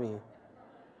mommy.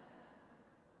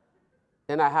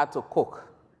 Then I had to cook.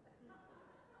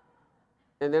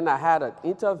 And then I had an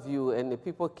interview, and the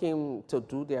people came to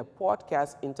do their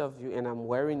podcast interview, and I'm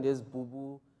wearing this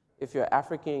boo-boo. If you're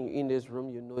African in this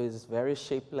room, you know it's very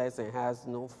shapeless and has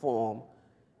no form.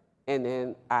 And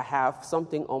then I have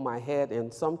something on my head,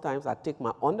 and sometimes I take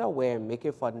my underwear and make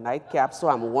it for nightcap, so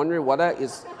I'm wondering whether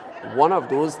it's one of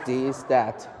those days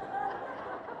that...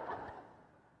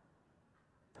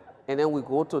 And then we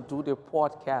go to do the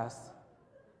podcast,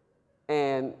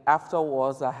 and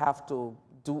afterwards I have to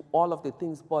do all of the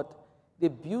things, but the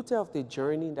beauty of the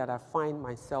journey that I find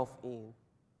myself in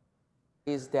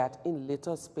is that in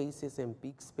little spaces and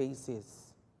big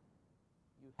spaces,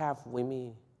 you have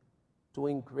women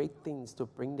doing great things to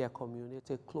bring their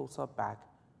community closer back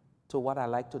to what I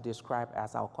like to describe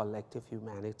as our collective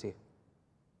humanity.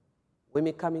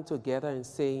 Women coming together and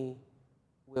saying,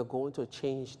 we're going to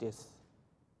change this.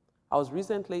 I was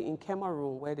recently in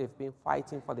Cameroon, where they've been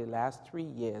fighting for the last 3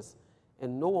 years,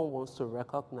 and no one wants to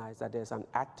recognize that there's an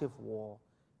active war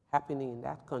happening in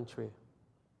that country.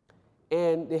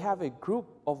 And they have a group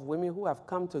of women who have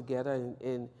come together,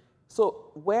 and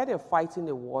so where they're fighting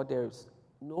the war, there's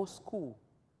no school.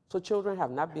 So children have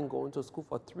not been going to school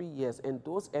for 3 years, and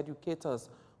those educators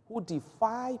who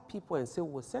defy people and say,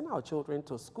 we'll send our children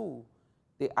to school,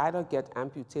 they either get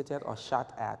amputated or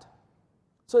shot at.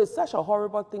 So it's such a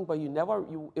horrible thing, but it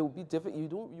will be different. You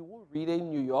won't read it in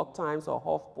New York Times or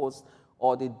HuffPost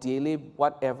or the Daily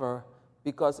whatever,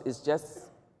 because it's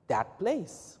just that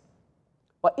place.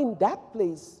 But in that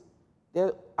place,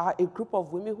 there are a group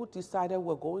of women who decided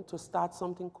we're going to start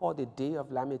something called the Day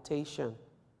of Lamentation.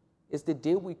 It's the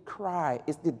day we cry.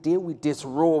 It's the day we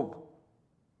disrobe.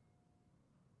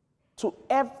 To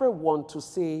everyone to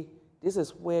say, this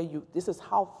is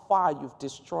how far you've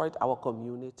destroyed our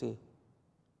community.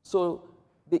 So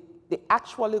they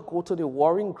actually go to the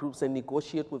warring groups and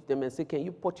negotiate with them and say, can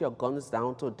you put your guns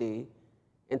down today?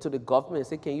 And to the government and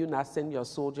say, can you not send your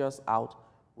soldiers out?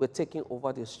 We're taking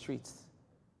over the streets.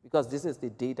 Because this is the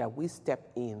day that we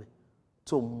step in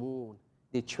to mourn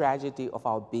the tragedy of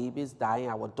our babies dying,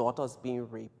 our daughters being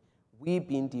raped, we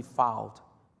being defiled.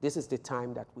 This is the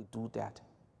time that we do that.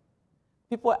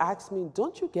 People ask me,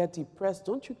 don't you get depressed?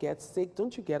 Don't you get sick?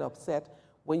 Don't you get upset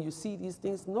when you see these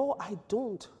things? No, I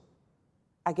don't.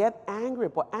 I get angry,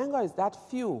 but anger is that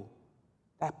fuel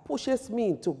that pushes me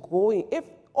into going. If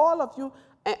all of you,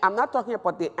 and I'm not talking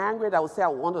about the angry that will say, I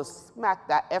want to smack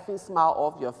that effing smile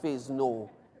off your face.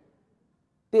 No.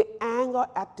 The anger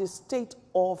at the state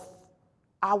of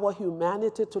our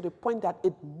humanity to the point that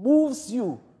it moves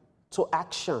you to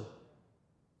action.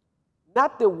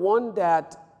 Not the one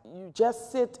that you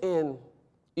just sit in,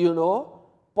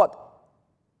 but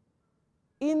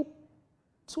in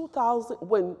 2000,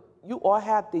 when you all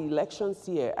had the elections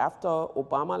here after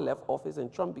Obama left office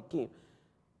and Trump became,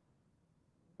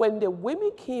 when the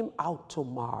women came out to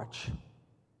march,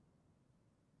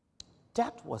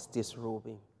 that was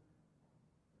disrobing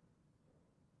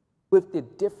with the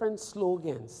different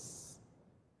slogans.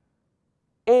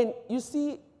 And you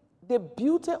see, the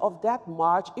beauty of that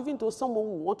march, even though someone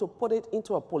would want to put it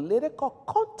into a political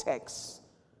context,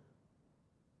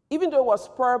 even though it was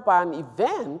spurred by an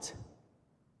event,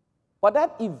 but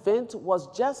that event was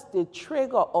just the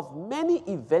trigger of many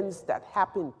events that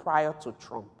happened prior to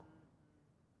Trump.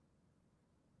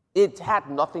 It had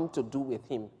nothing to do with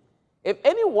him. If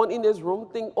anyone in this room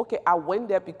think, okay, I went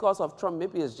there because of Trump,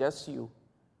 maybe it's just you.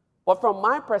 But from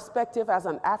my perspective as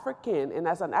an African and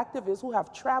as an activist who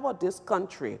have traveled this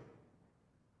country,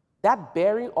 that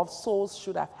bearing of souls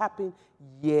should have happened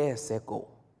years ago.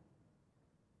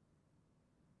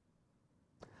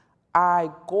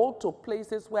 I go to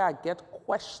places where I get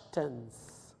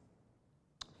questions.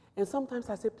 And sometimes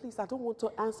I say, please, I don't want to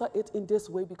answer it in this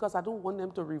way because I don't want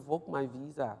them to revoke my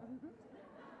visa.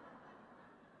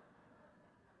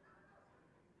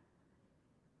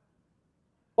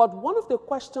 But one of the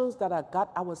questions that I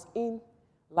got, I was in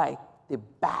like the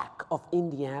back of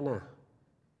Indiana,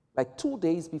 like 2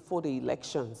 days before the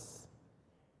elections.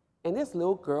 And this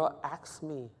little girl asked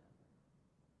me,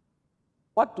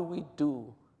 what do we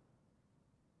do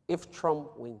if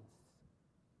Trump wins?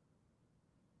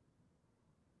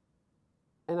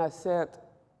 And I said,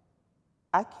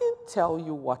 I can't tell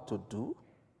you what to do,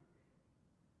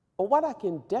 but what I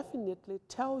can definitely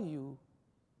tell you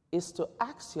is to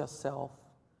ask yourself,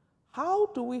 how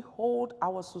do we hold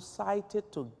our society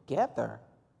together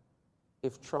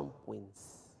if Trump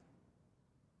wins?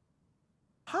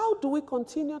 How do we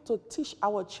continue to teach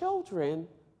our children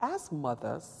as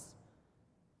mothers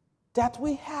that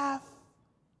we have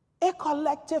a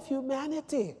collective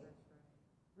humanity?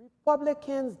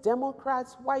 Republicans,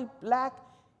 Democrats, white, black,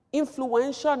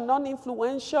 influential,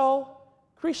 non-influential,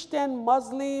 Christian,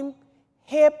 Muslim,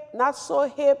 hip, not so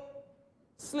hip,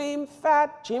 slim,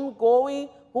 fat, gym going,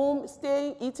 home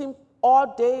staying, eating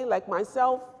all day like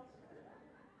myself.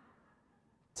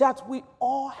 That we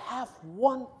all have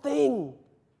one thing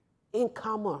in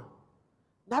common.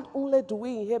 Not only do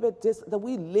we inhabit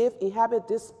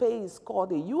this space called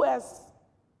the U.S.,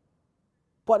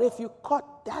 but if you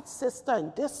cut that sister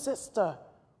and this sister,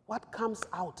 what comes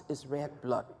out is red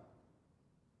blood.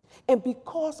 And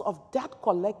because of that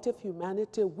collective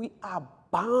humanity, we are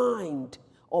bound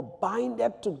or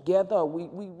binded together.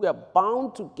 We are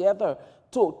bound together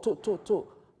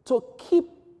to keep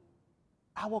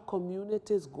our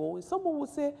communities going. Someone would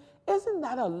say, isn't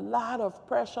that a lot of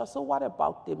pressure? So what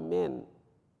about the men?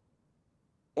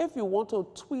 If you want to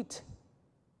tweet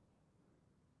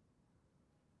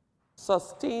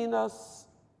sustainers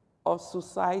of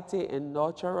society and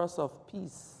nurturers of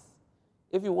peace,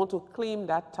 if you want to claim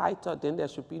that title, then there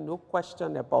should be no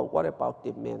question about what about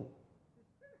the men.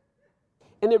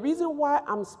 And the reason why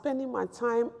I'm spending my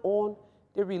time on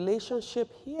the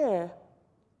relationship here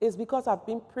is because I've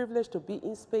been privileged to be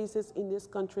in spaces in this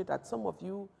country that some of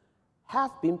you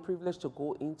have been privileged to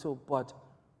go into. But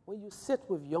when you sit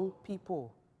with young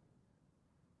people,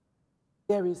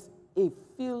 there is a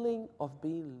feeling of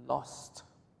being lost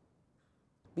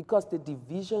because the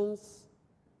divisions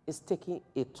is taking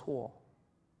a toll.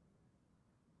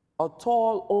 A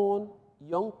toll on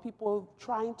young people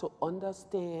trying to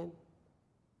understand,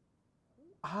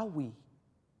 who are we?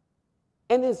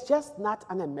 And it's just not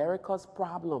an America's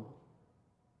problem.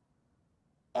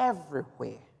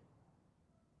 Everywhere.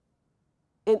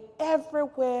 And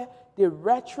everywhere, the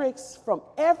rhetorics from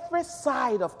every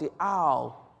side of the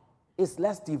aisle is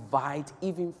let's divide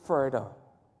even further.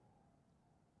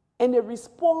 And the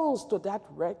response to that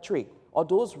rhetoric, or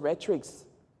those rhetorics,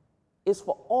 is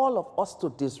for all of us to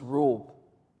disrobe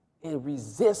and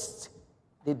resist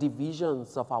the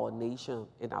divisions of our nation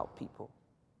and our people.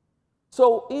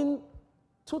 So in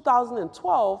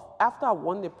 2012, after I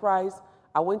won the prize,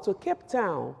 I went to Cape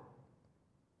Town,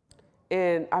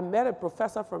 and I met a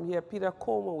professor from here, Peter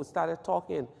Coleman. We started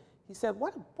talking. He said,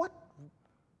 what,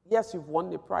 yes, you've won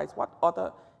the prize. What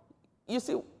other, you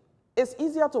see, it's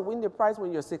easier to win the prize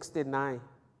when you're 69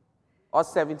 or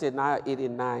 79 or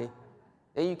 89.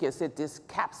 Then you can say, this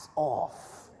caps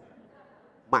off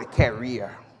my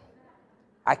career.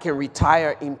 I can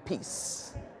retire in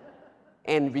peace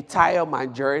and retire my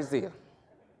jersey.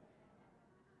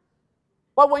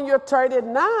 But when you're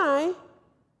 39,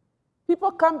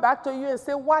 people come back to you and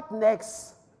say, what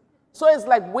next? So it's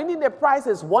like winning the prize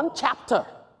is one chapter,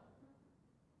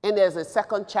 and there's a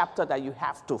second chapter that you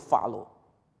have to follow.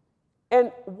 And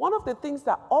one of the things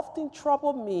that often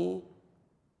troubled me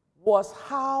was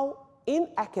how in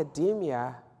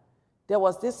academia, there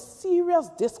was this serious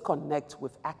disconnect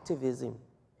with activism.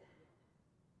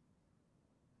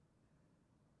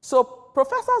 So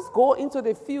professors go into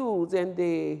the fields and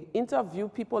they interview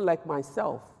people like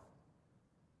myself.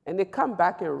 And they come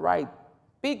back and write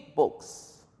big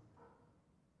books.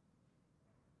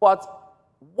 But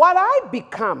what I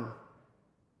become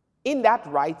in that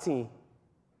writing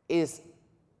is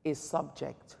a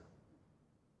subject.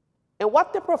 And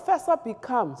what the professor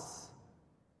becomes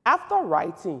after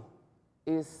writing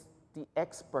is the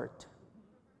expert.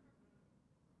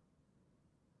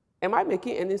 Am I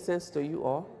making any sense to you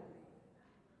all?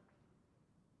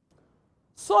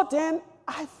 So then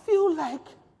I feel like,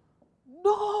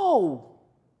 no,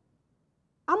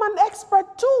 I'm an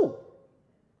expert too.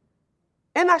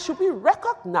 And I should be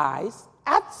recognized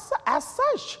as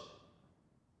such.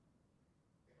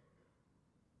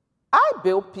 I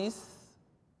built peace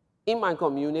in my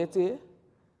community.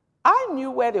 I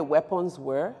knew where the weapons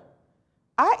were.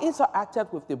 I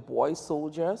interacted with the boy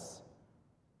soldiers.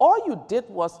 All you did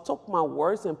was took my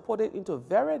words and put it into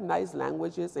very nice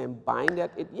languages and bind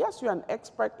it. Yes, you're an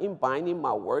expert in binding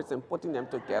my words and putting them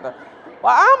together.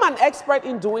 But I'm an expert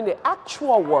in doing the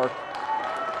actual work.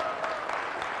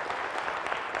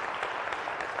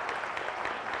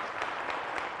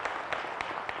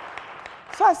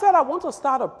 So I said, I want to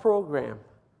start a program.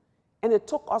 And it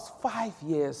took us 5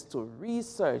 years to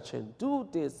research and do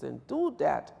this and do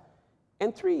that.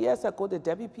 And 3 years ago, the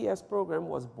WPS program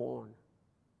was born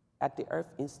at the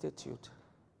Earth Institute.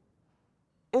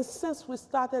 And since we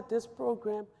started this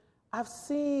program, I've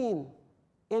seen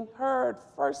and heard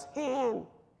firsthand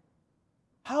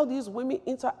how these women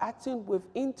interacting with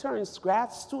interns,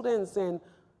 grad students, and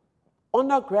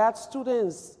undergrad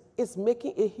students is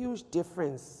making a huge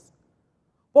difference.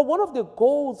 But one of the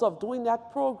goals of doing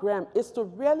that program is to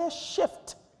really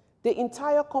shift the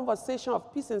entire conversation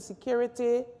of peace and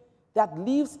security that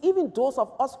leaves even those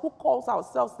of us who call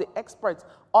ourselves the experts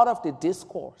out of the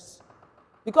discourse.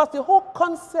 Because the whole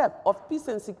concept of peace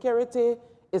and security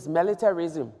is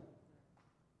militarism.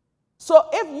 So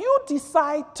if you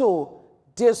decide to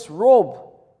disrobe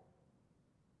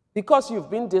because you've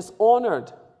been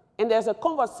dishonored, and there's a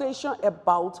conversation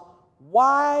about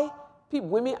why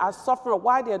women are suffering,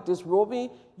 why they're disrobing,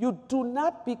 you do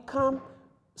not become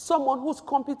someone who's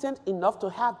competent enough to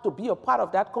have to be a part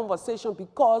of that conversation,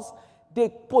 because they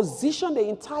position the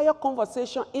entire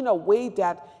conversation in a way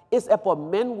that is about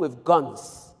men with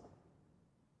guns.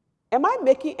 Am I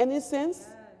making any sense?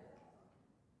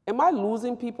 Am I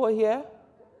losing people here?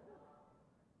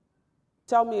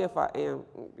 Tell me if I am,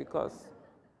 because...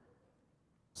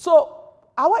 So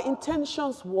our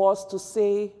intentions was to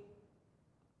say,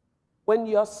 when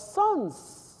your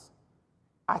sons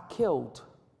are killed,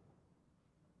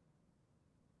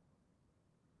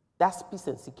 that's peace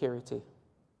and security.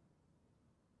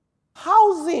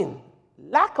 Housing,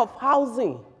 lack of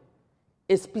housing,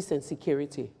 is peace and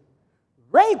security.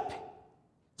 Rape.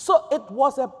 So it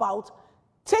was about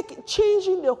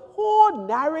changing the whole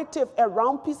narrative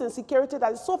around peace and security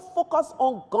that is so focused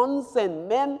on guns and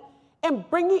men, and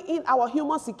bringing in our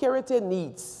human security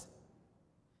needs.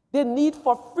 The need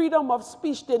for freedom of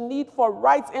speech, the need for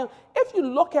rights. And if you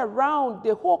look around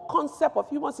the whole concept of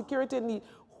human security need,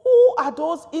 who are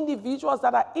those individuals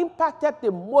that are impacted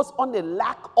the most on the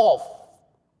lack of?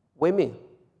 Women.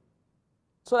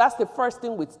 So that's the first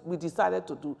thing we decided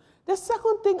to do. The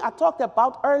second thing I talked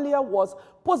about earlier was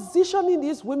positioning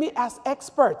these women as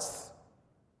experts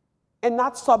and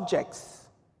not subjects.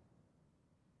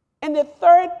 And the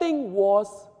third thing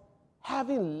was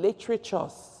having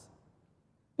literatures.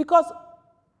 Because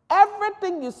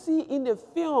everything you see in the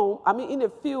in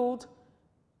the field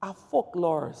are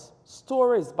folklores,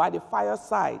 stories by the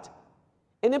fireside.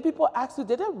 And then people ask you,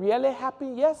 did it really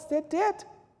happen? Yes, they did.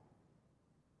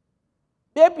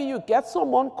 Maybe you get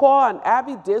someone called and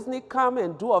Abby Disney come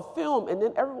and do a film, and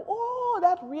then everyone, oh,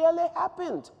 that really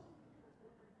happened.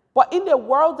 But in the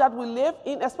world that we live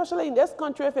in, especially in this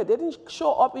country, if it didn't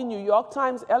show up in New York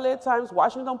Times, LA Times,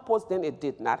 Washington Post, then it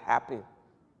did not happen.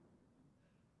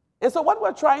 And so what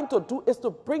we're trying to do is to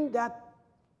bring that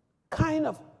kind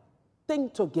of thing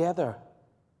together.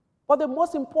 But the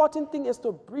most important thing is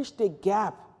to bridge the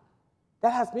gap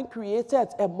that has been created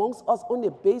amongst us on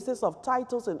the basis of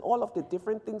titles and all of the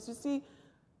different things. You see,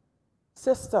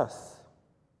 sisters,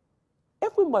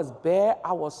 if we must bear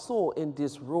our soul in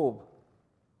this robe,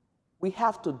 we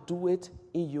have to do it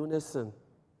in unison.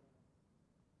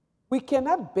 We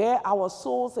cannot bear our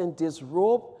souls in this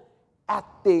robe at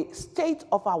the state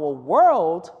of our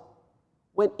world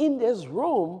when in this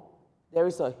room there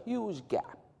is a huge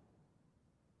gap.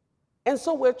 And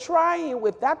so we're trying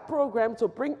with that program to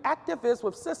bring activists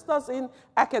with sisters in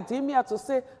academia to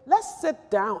say, let's sit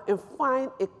down and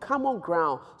find a common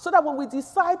ground so that when we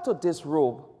decide to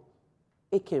disrobe,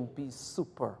 it can be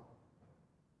super.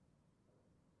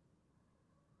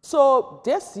 So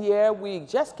this year, we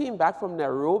just came back from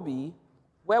Nairobi,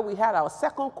 where we had our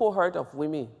second cohort of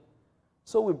women.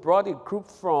 So we brought a group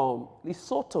from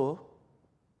Lesotho.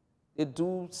 They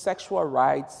do sexual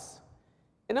rights.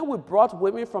 And then we brought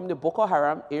women from the Boko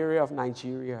Haram area of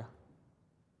Nigeria.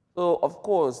 So, of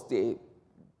course, the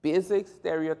basic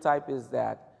stereotype is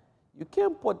that you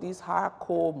can't put these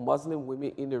hardcore Muslim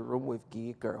women in a room with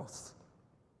gay girls.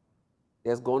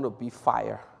 There's going to be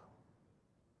fire.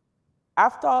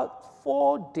 After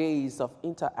 4 days of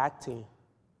interacting,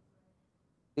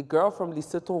 the girl from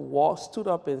Lesotho stood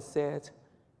up and said,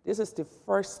 "This is the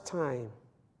first time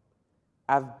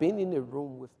I've been in a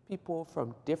room with people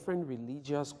from different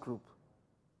religious groups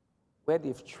where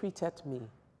they've treated me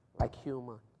like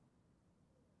human.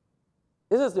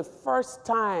 This is the first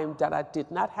time that I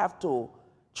did not have to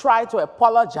try to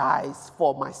apologize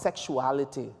for my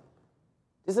sexuality.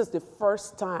 This is the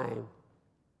first time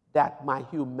that my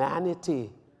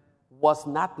humanity was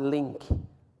not linked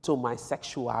to my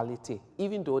sexuality,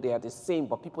 even though they are the same,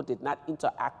 but people did not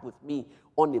interact with me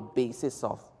on the basis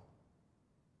of."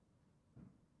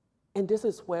 And this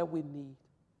is where we need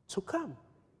to come.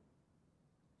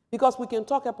 Because we can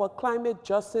talk about climate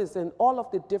justice and all of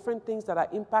the different things that are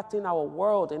impacting our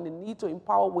world and the need to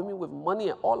empower women with money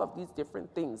and all of these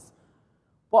different things.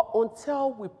 But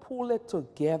until we pull it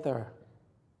together,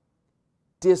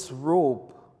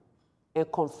 disrobe, and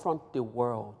confront the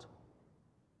world,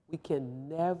 we can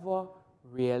never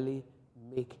really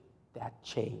make that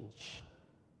change.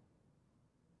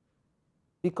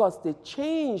 Because the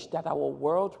change that our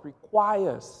world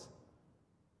requires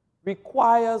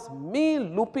me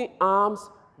looping arms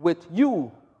with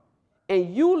you,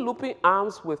 and you looping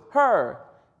arms with her,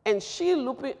 and she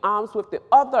looping arms with the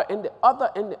other, and the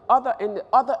other, and the other, and the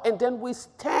other, and then we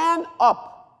stand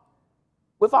up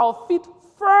with our feet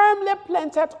firmly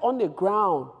planted on the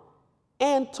ground,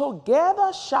 and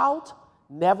together shout,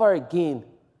 "Never again."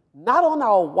 Not on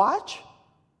our watch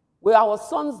will our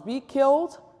sons be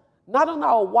killed. Not on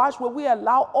our watch will we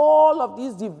allow all of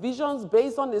these divisions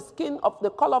based on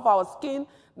the color of our skin.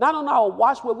 Not on our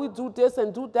watch will we do this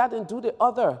and do that and do the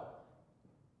other.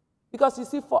 Because you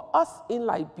see, for us in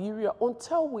Liberia,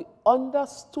 until we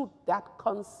understood that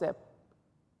concept,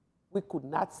 we could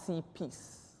not see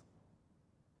peace.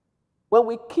 When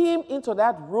we came into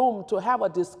that room to have a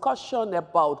discussion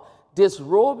about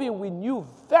disrobing, we knew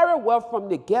very well from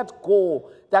the get-go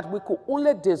that we could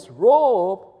only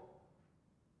disrobe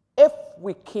if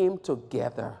we came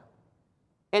together.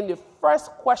 And the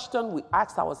first question we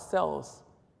asked ourselves,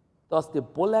 does the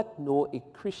bullet know a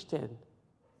Christian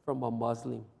from a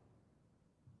Muslim?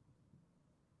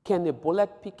 Can a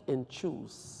bullet pick and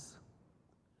choose?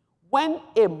 When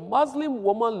a Muslim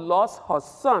woman lost her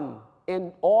son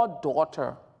or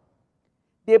daughter,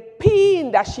 the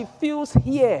pain that she feels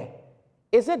here,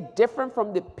 is it different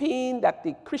from the pain that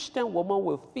the Christian woman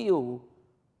will feel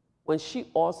when she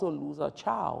also loses a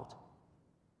child?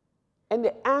 And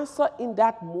the answer in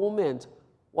that moment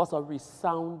was a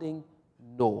resounding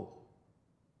no.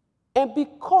 And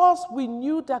because we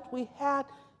knew that we had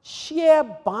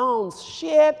shared bonds,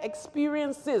 shared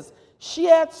experiences,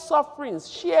 shared sufferings,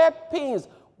 shared pains,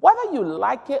 whether you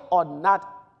like it or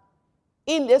not,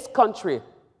 in this country,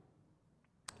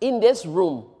 in this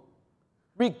room,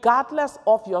 regardless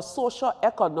of your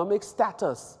socio-economic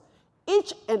status,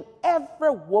 each and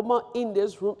every woman in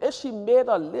this room, if she made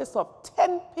a list of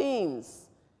 10 pains,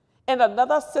 and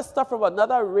another sister from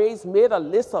another race made a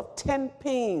list of 10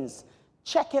 pains,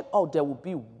 check it out, there will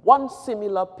be one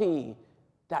similar pain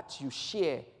that you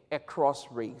share across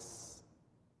race.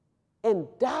 And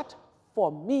that,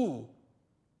 for me,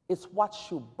 is what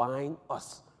should bind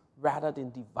us rather than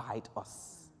divide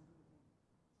us.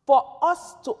 For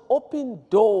us to open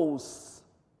doors,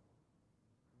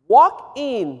 walk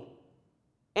in,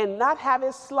 and not have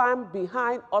it slammed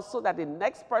behind us so that the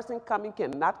next person coming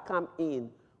cannot come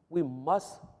in, we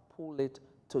must pull it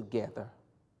together.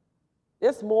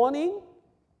 This morning,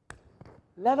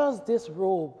 let us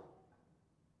disrobe,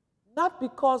 not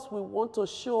because we want to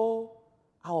show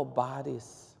our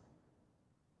bodies,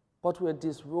 but we're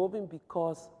disrobing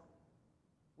because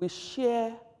we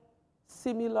share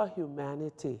similar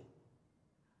humanity.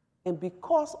 And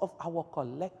because of our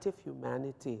collective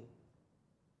humanity,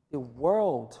 the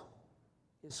world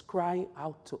is crying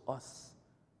out to us,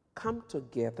 come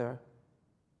together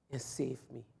and save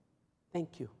me.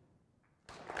 Thank you.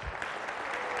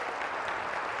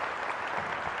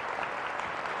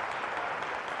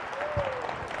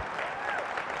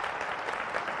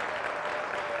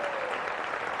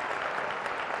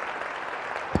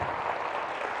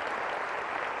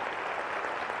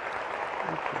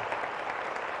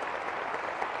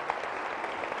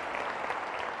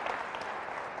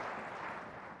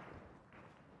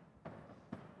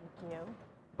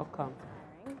 Welcome.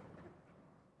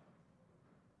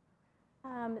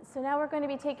 So now we're going to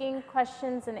be taking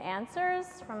questions and answers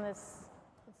from this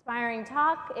inspiring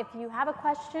talk. If you have a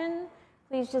question,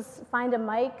 please just find a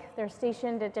mic. They're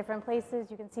stationed at different places.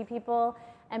 You can see people.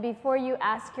 And before you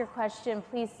ask your question,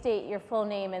 please state your full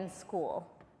name and school.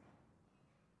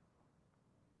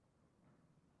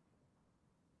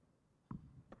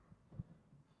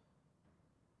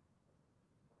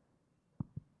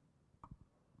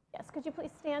 Yes, could you please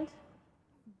stand?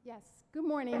 Yes, good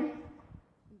morning.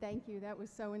 Thank you, that was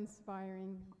so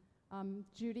inspiring.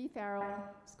 Judy Farrell,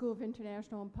 School of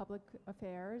International and Public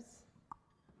Affairs,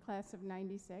 class of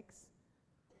 '96.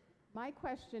 My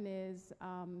question is,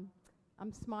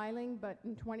 I'm smiling, but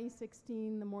in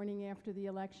 2016, the morning after the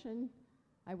election,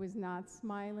 I was not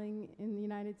smiling in the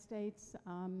United States.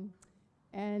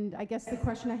 And I guess the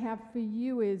question I have for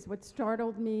you is, what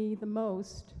startled me the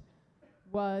most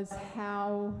was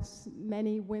how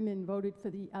many women voted for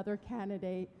the other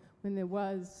candidate when there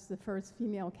was the first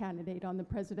female candidate on the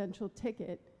presidential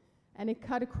ticket. And it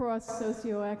cut across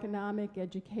socioeconomic,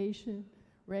 education,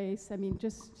 race. I mean,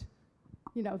 just,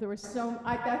 you know, there were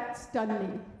that stunned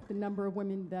me, the number of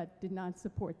women that did not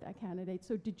support that candidate.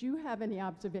 So did you have any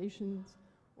observations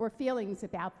or feelings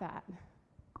about that?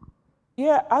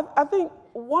 Yeah, I think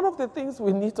one of the things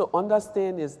we need to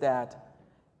understand is that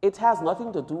it has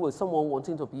nothing to do with someone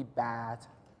wanting to be bad.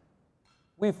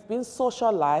 We've been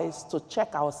socialized to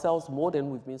check ourselves more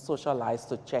than we've been socialized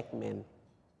to check men.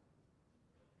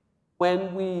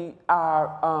 When we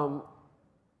are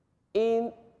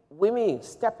women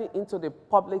stepping into the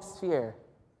public sphere,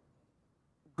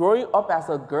 growing up as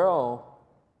a girl,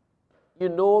 you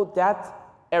know that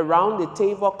around the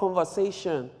table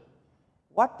conversation,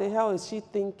 what the hell is she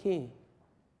thinking?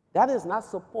 That is not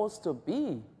supposed to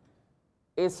be.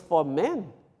 It's for men.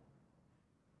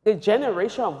 The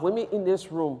generation of women in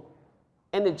this room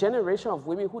and the generation of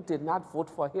women who did not vote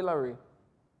for Hillary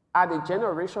are the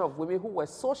generation of women who were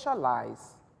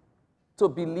socialized to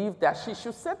believe that she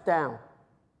should sit down.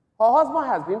 Her husband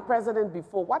has been president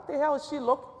before. What the hell is she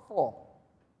looking for?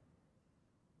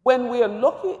 When we are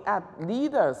looking at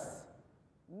leaders,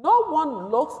 no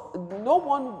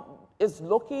one is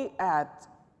looking at,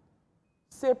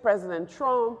 say, President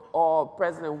Trump or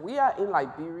President Weah in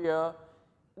Liberia.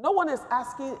 No one is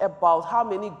asking about how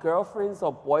many girlfriends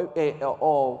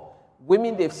or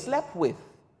women they've slept with.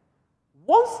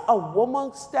 Once a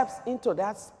woman steps into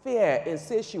that sphere and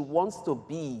says she wants to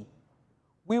be,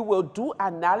 we will do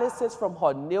analysis from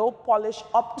her nail polish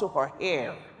up to her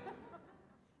hair.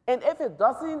 And if it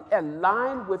doesn't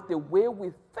align with the way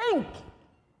we think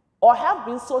or have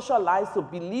been socialized to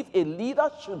believe a leader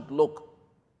should look,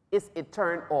 it's a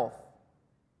turn off.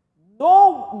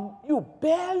 No, you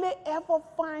barely ever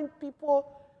find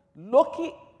people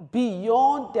looking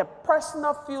beyond the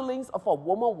personal feelings of a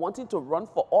woman wanting to run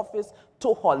for office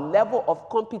to her level of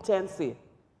competency.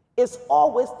 It's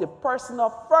always the personal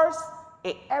first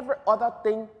and every other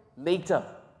thing later.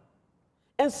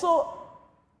 And so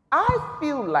I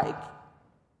feel like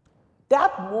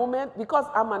that moment, because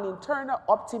I'm an internal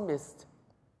optimist,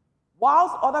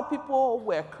 whilst other people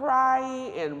were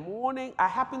crying and mourning, I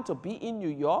happened to be in New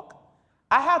York.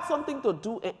 I had something to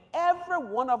do, and every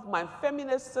one of my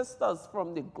feminist sisters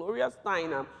from the Gloria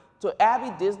Steinem to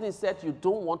Abby Disney said, you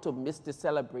don't want to miss the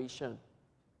celebration.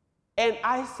 And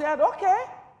I said, okay,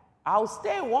 I'll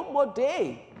stay one more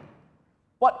day.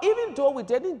 But even though we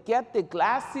didn't get the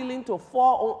glass ceiling to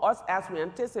fall on us as we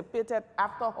anticipated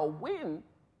after her win,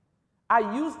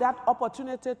 I used that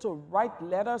opportunity to write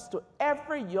letters to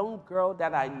every young girl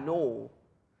that I know,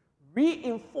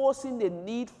 reinforcing the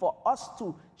need for us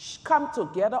to come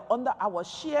together under our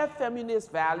shared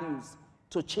feminist values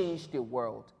to change the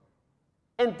world.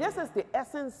 And this is the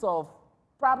essence of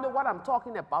probably what I'm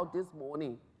talking about this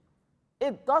morning.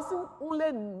 It doesn't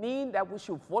only mean that we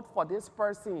should vote for this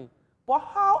person, but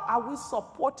how are we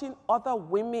supporting other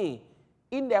women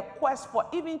in their quest for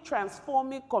even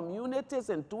transforming communities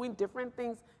and doing different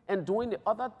things and doing the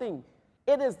other thing?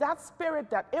 It is that spirit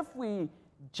that if we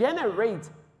generate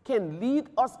can lead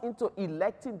us into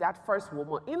electing that first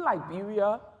woman. In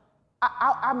Liberia,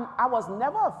 I was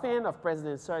never a fan of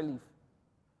President Sirleaf.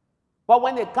 But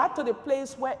when it got to the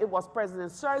place where it was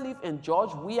President Sirleaf and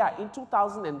George Weah in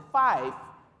 2005,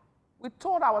 we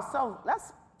told ourselves,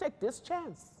 let's take this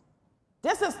chance.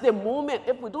 This is the moment.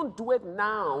 If we don't do it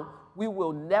now, we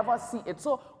will never see it.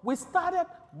 So we started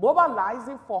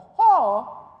mobilizing for her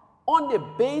on the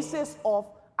basis of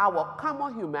our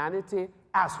common humanity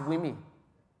as women.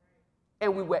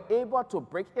 And we were able to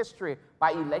break history by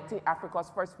electing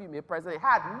Africa's first female president. It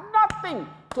had nothing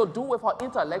to do with her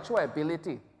intellectual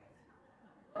ability.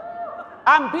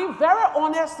 I'm being very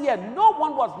honest here. No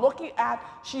one was looking at,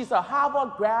 she's a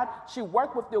Harvard grad, she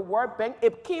worked with the World Bank.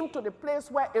 It came to the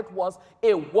place where it was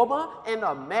a woman and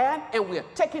a man, and we're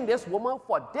taking this woman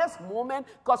for this moment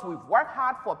because we've worked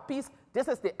hard for peace. This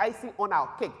is the icing on our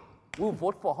cake. We'll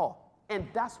vote for her. And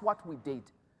that's what we did.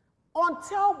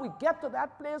 Until we get to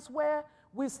that place where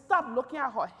we stop looking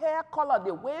at her hair color,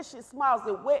 the way she smiles,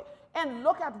 the way, and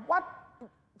look at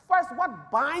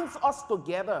what binds us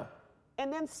together.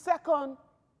 And then second,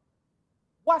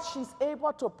 what she's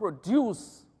able to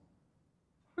produce.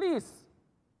 Please,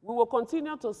 we will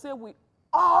continue to say we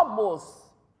almost.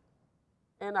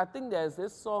 And I think there's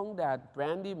this song that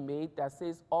Brandy made that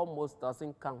says almost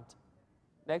doesn't count.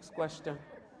 Next question.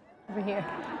 Over here.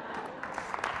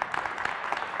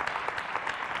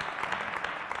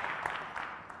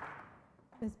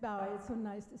 Ms. Gbowee, it's so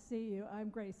nice to see you. I'm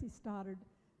Gracie Stoddard.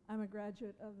 I'm a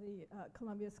graduate of the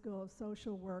Columbia School of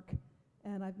Social Work,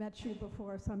 and I've met you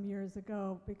before some years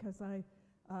ago because I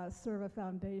serve a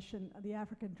foundation, the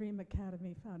African Dream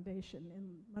Academy Foundation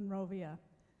in Monrovia.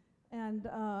 And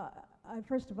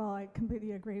first of all, I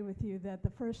completely agree with you that the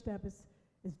first step is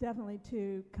definitely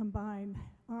to combine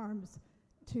arms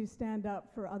to stand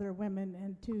up for other women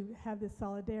and to have this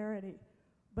solidarity.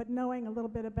 But knowing a little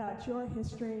bit about your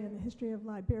history and the history of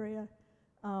Liberia,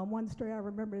 one story I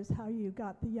remember is how you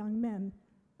got the young men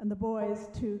and the boys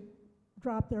to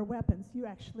drop their weapons. You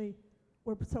actually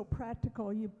were so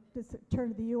practical. You just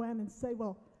turned to the UN and say,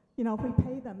 well, you know, if we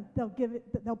pay them,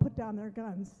 they'll put down their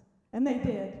guns. And they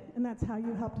did, and that's how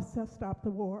you helped us stop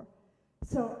the war.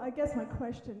 So I guess my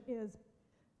question is,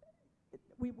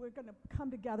 we're going to come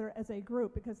together as a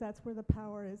group because that's where the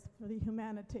power is for the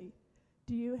humanity.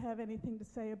 Do you have anything to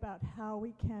say about how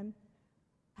we can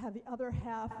have the other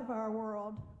half of our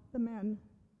world, the men,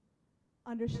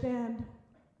 understand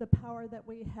the power that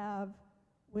we have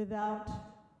without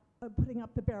putting up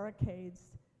the barricades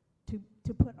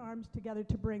to put arms together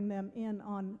to bring them in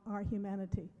on our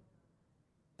humanity?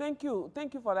 Thank you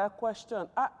for that question.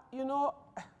 You know,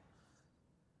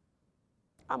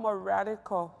 I'm a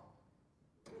radical.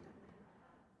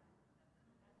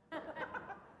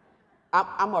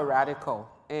 I'm a radical,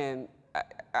 and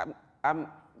I'm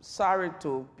sorry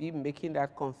to be making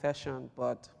that confession,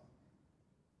 but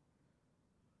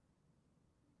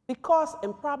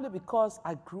probably because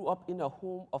I grew up in a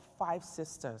home of 5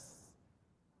 sisters,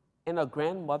 and a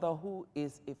grandmother who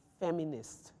is a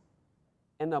feminist,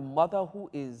 and a mother who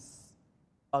is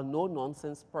a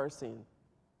no-nonsense person,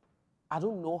 I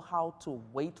don't know how to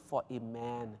wait for a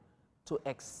man to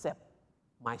accept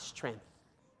my strength.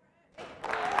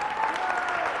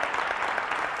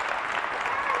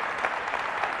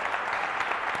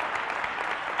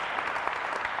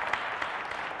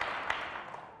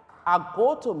 I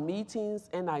go to meetings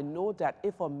and I know that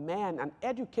if a man, an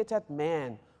educated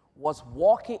man, was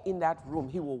walking in that room,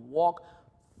 he will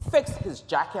fix his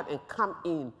jacket and come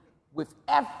in with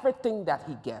everything that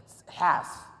he has.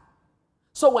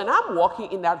 So when I'm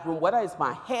walking in that room, whether it's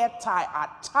my hair tie, I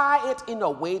tie it in a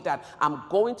way that I'm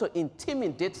going to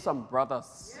intimidate some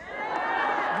brothers.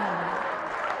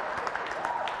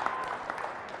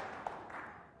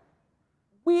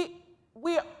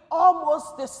 We're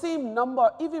almost the same number,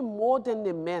 even more than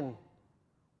the men.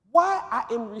 Why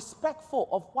I am respectful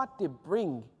of what they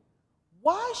bring,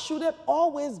 why should it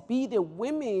always be the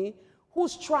women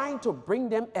who's trying to bring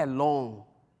them along?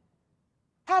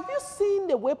 Have you seen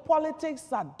the way politics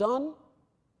are done?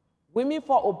 Women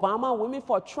for Obama, women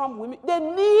for Trump, women, they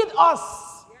need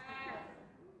us.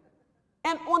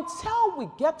 And until we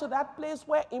get to that place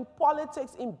where in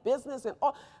politics, in business, and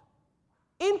all,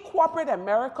 in corporate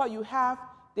America, you have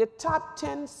the top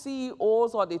 10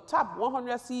 CEOs or the top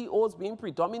 100 CEOs being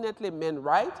predominantly men,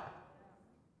 right?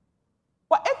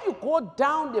 But if you go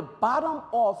down the bottom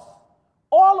of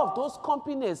all of those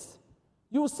companies,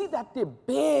 you will see that the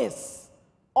base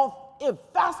of a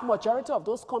vast majority of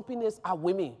those companies are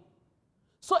women.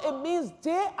 So it means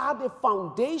they are the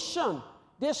foundation,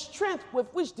 the strength with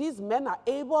which these men are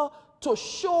able to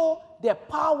show their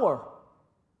power.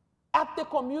 At the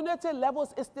community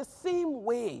levels, it's the same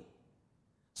way.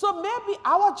 So maybe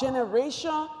our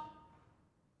generation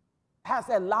has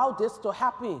allowed this to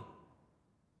happen.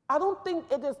 I don't think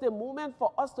it is the moment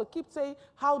for us to keep saying,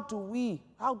 how do we?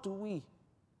 I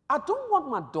don't want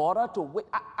my daughter to wait.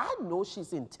 I know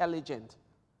she's intelligent.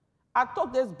 I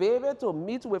took this baby to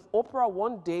meet with Oprah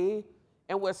one day,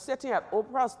 and we're sitting at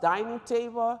Oprah's dining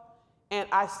table, and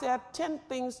I said 10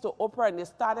 things to Oprah, and they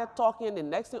started talking, and the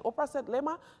next thing, Oprah said,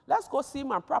 Leymah, let's go see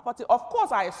my property. Of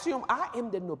course, I assume I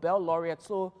am the Nobel Laureate,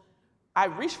 so I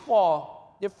reached for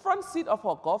the front seat of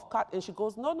her golf cart, and she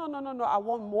goes, no, no, no, no, no, I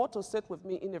want more to sit with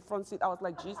me in the front seat. I was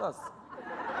like, Jesus.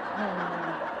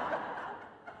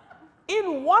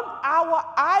 In 1 hour,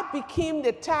 I became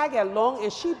the tag along,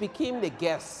 and she became the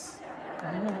guest.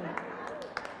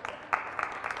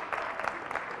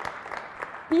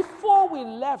 Before we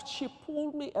left, she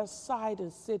pulled me aside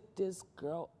and said, this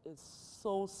girl is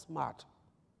so smart.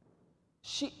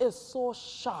 She is so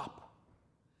sharp.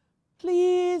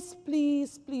 Please,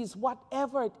 please, please,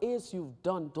 whatever it is you've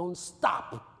done, don't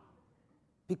stop,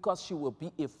 because she will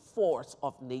be a force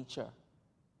of nature.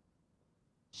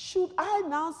 Should I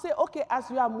now say, okay, as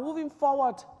you are moving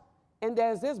forward and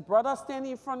there's this brother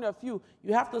standing in front of you,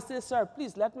 you have to say, sir,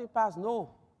 please let me pass?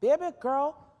 No. Baby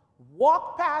girl,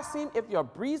 walk past him. If your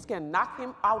breeze can knock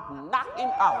him out, knock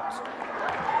him out.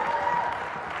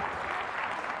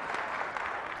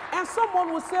 And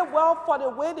someone will say, well, for the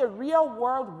way the real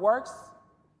world works,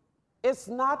 it's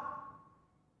not,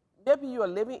 maybe you are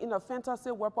living in a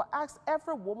fantasy world, but ask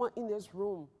every woman in this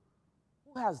room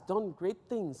who has done great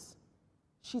things.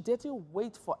 She didn't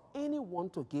wait for anyone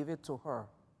to give it to her.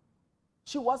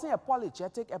 She wasn't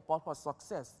apologetic about her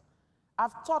success.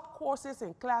 I've taught courses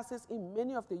and classes in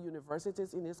many of the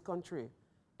universities in this country.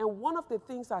 And one of the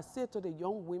things I say to the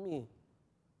young women,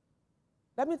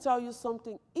 let me tell you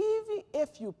something, even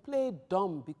if you play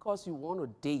dumb because you want to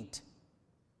date,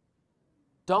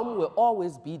 dumb will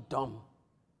always be dumb.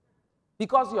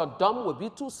 Because your dumb will be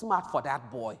too smart for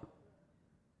that boy.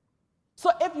 So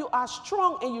if you are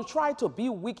strong and you try to be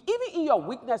weak, even in your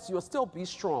weakness, you'll still be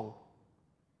strong.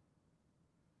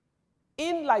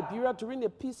 In Liberia, during the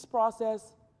peace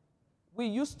process, we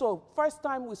used to, first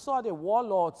time we saw the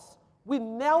warlords, we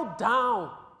knelt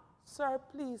down. Sir,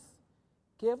 please,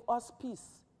 give us peace.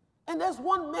 And there's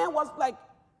one man was like,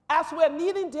 as we're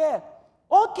kneeling there,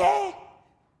 okay,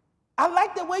 I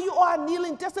like the way you all are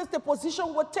kneeling. This is the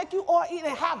position we'll take you all in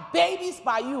and have babies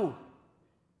by you.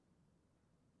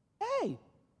 Hey,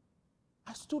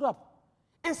 I stood up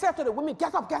and said to the women,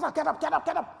 get up, get up, get up, get up,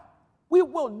 get up. We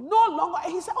will no longer,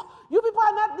 and he said, oh, you people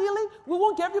are not kneeling, we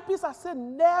won't give you peace. I said,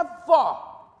 never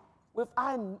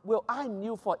will I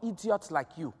kneel for idiots like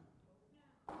you.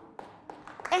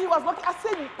 And he was looking, I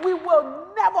said, we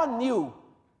will never kneel.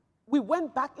 We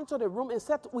went back into the room and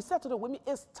we said to the women,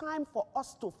 it's time for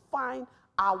us to find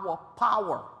our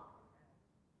power.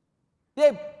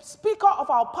 The Speaker of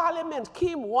our parliament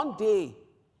came one day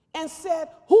and said,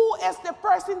 who is the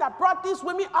person that brought these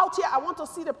women out here? I want to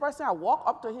see the person. I walked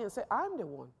up to him and said, I'm the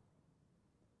one.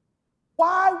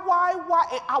 Why?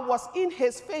 And I was in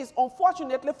his face.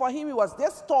 Unfortunately for him, he was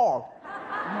this tall.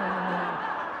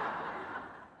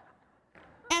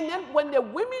 And then when the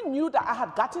women knew that I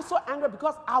had gotten so angry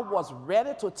because I was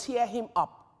ready to tear him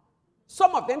up,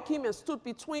 some of them came and stood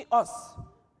between us.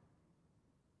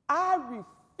 I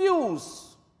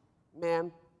refuse,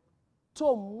 ma'am,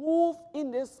 to move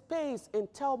in this space and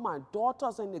tell my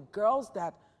daughters and the girls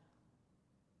that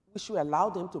we should allow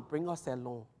them to bring us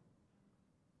along.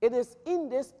 It is in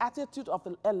this attitude of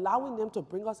allowing them to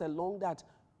bring us along that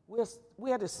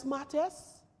we are the smartest.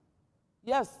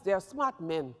 Yes, they are smart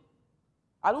men.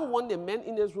 I don't want the men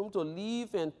in this room to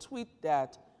leave and tweet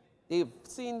that they've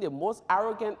seen the most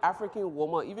arrogant African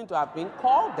woman, even to have been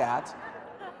called that.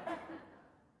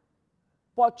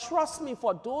 But trust me,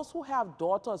 for those who have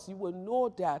daughters, you will know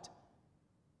that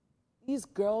these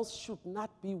girls should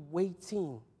not be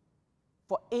waiting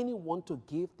for anyone to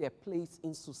give their place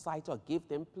in society or give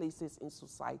them places in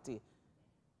society.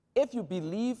 If you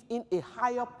believe in a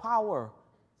higher power,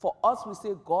 for us, we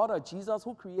say God or Jesus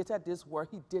who created this world,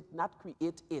 he did not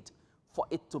create it for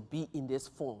it to be in this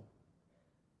form.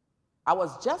 I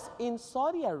was just in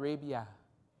Saudi Arabia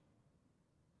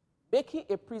making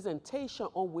a presentation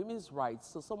on women's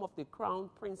rights to some of the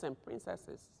crown prince and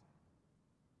princesses.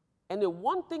 And the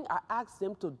one thing I asked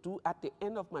them to do at the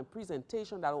end of my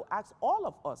presentation that I will ask all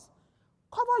of us,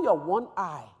 cover your one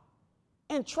eye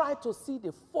and try to see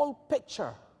the full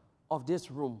picture of this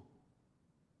room.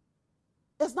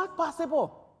 It's not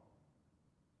possible.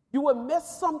 You will miss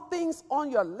some things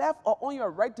on your left or on your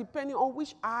right, depending on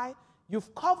which eye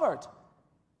you've covered.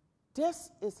 This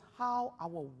is how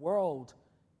our world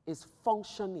is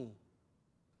functioning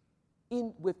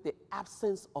with the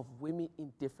absence of women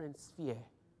in different spheres.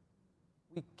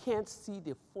 We can't see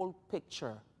the full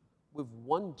picture with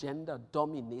one gender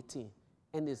dominating,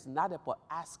 and it's not about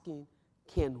asking,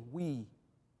 can we?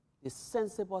 The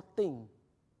sensible thing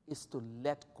is to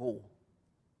let go.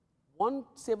 One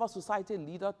civil society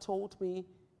leader told me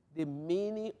the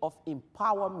meaning of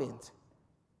empowerment.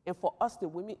 And for us, the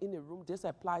women in the room, this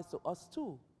applies to us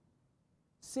too.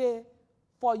 Say,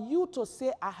 for you to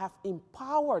say, I have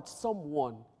empowered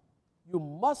someone, you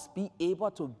must be able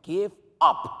to give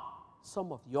up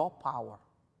some of your power.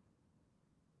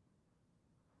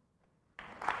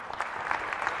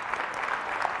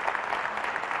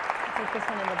 Take this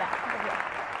one in the back over here.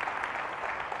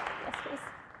 Yes, please.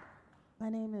 My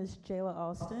name is Jayla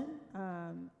Alston.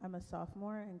 I'm a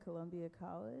sophomore in Columbia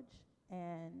College,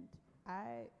 and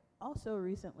I also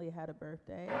recently had a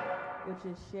birthday, which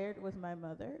is shared with my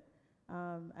mother.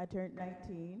 I turned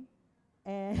 19,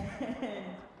 and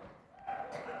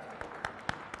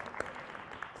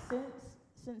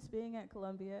since being at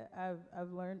Columbia,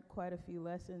 I've learned quite a few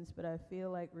lessons, but I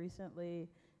feel like recently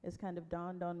it's kind of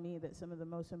dawned on me that some of the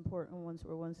most important ones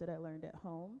were ones that I learned at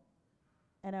home.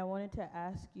 And I wanted to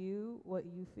ask you what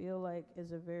you feel like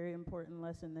is a very important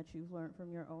lesson that you've learned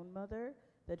from your own mother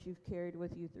that you've carried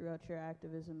with you throughout your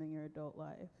activism in your adult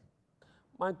life.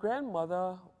 My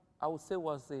grandmother, I would say,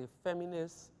 was a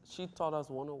feminist. She taught us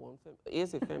 101,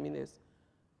 is a feminist.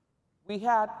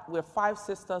 We're 5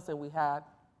 sisters, and we had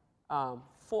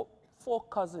 4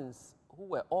 cousins who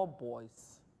were all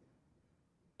boys.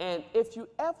 And if you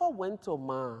ever went to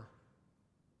Ma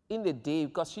in the day,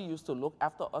 because she used to look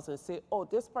after us and say, oh,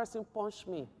 this person punched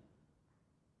me,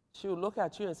 she would look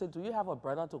at you and say, do you have a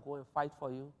brother to go and fight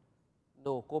for you?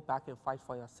 No, go back and fight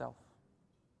for yourself.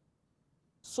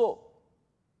 So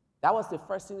that was the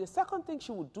first thing. The second thing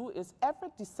she would do is every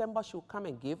December she would come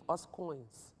and give us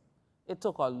coins. It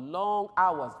took a long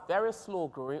hours, very slow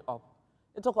growing up.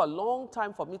 It took a long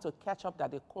time for me to catch up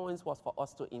that the coins was for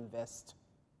us to invest.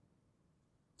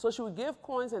 So she would give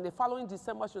coins, and the following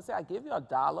December she would say, I gave you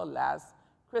 $1 last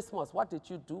Christmas. What did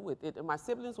you do with it? And my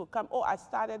siblings would come, oh, I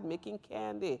started making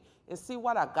candy, and see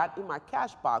what I got in my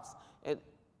cash box. And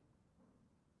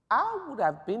I would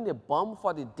have been the bum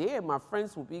for the day. My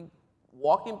friends would be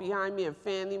walking behind me and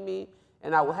fanning me,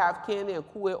 and I would have candy and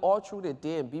Kool-Aid all through the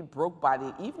day and be broke by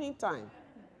the evening time.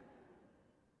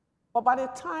 But by the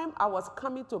time I was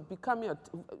coming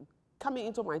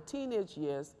into my teenage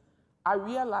years, I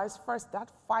realized first that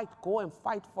fight, go and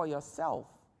fight for yourself.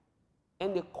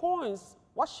 And the coins,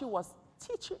 what she was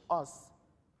teaching us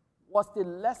was the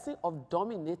lesson of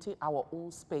dominating our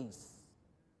own space.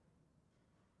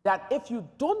 That if you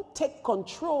don't take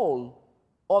control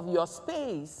of your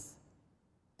space,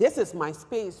 this is my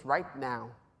space right now.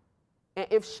 And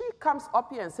if she comes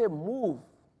up here and say, move,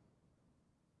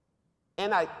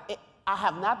 and I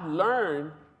have not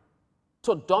learned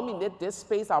to dominate this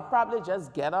space, I'll probably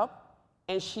just get up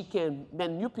and she can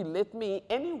manipulate me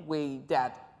any way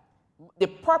that the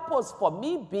purpose for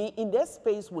me being in this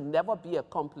space would never be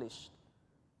accomplished.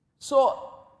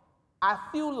 So I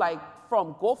feel like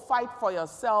from go fight for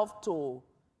yourself to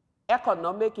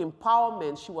economic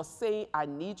empowerment, she was saying, I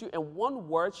need you. And one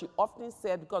word she often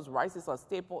said, because rice is a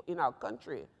staple in our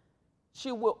country,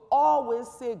 she will always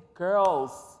say,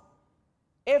 girls,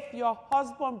 if your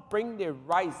husband bring the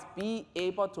rice, be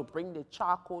able to bring the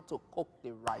charcoal to cook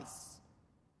the rice.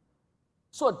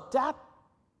 So that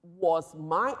was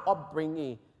my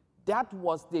upbringing. That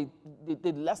was the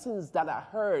lessons that I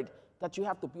heard, that you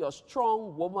have to be a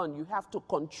strong woman. You have to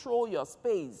control your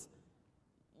space.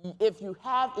 If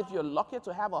you're lucky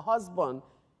to have a husband,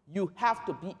 you have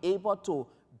to be able to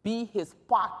be his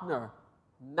partner,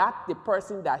 not the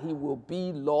person that he will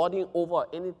be lording over,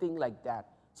 anything like that.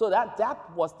 So that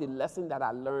was the lesson that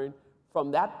I learned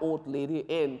from that old lady.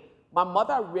 And my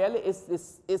mother really is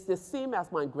the same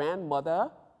as my grandmother.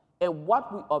 And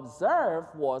what we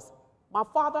observed was my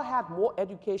father had more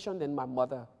education than my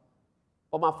mother.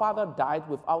 But my father died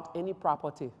without any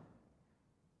property.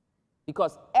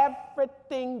 Because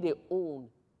everything they owned,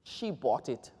 she bought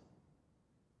it.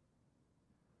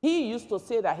 He used to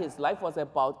say that his life was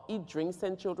about eat, drink,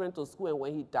 send children to school, and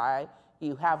when he died,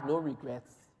 he'll have no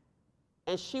regrets.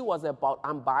 And she was about,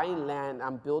 I'm buying land,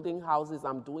 I'm building houses,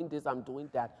 I'm doing this, I'm doing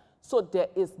that. So there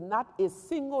is not a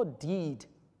single deed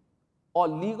or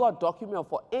legal document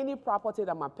for any property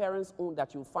that my parents owned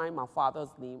that you find my father's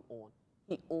name on.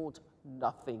 He owned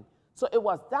nothing. So it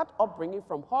was that upbringing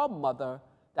from her mother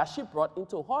that she brought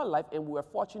into her life, and we were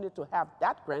fortunate to have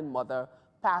that grandmother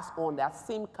pass on that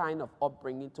same kind of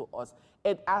upbringing to us.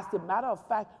 And as a matter of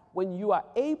fact, when you are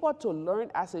able to learn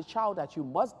as a child that you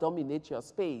must dominate your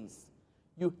space,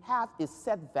 you have a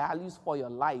set values for your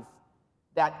life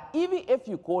that even if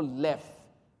you go left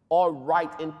or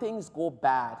right and things go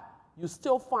bad, you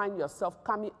still find yourself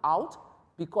coming out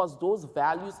because those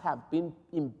values have been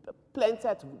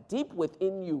implanted deep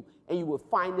within you, and you will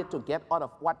find it to get out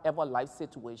of whatever life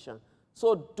situation.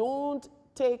 So don't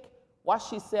take what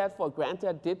she said for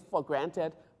granted, did for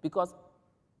granted, because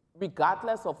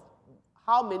regardless of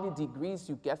how many degrees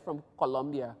you get from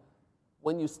Columbia.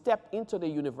 When you step into the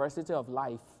University of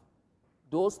Life,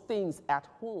 those things at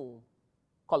home,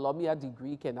 Columbia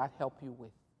degree cannot help you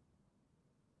with.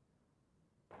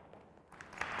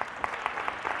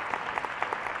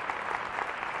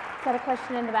 Is that a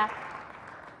question in the back?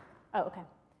 Oh, okay.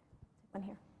 One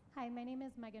here. Hi, my name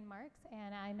is Megan Marks,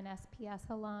 and I'm an SPS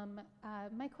alum.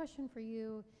 My question for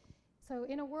you, so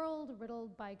in a world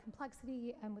riddled by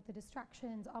complexity and with the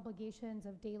distractions, obligations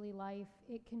of daily life,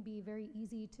 it can be very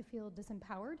easy to feel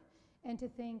disempowered and to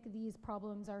think these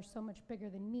problems are so much bigger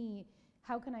than me.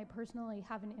 How can I personally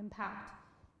have an impact?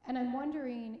 And I'm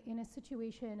wondering, in a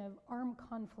situation of armed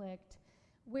conflict,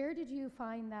 where did you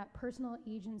find that personal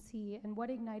agency, and what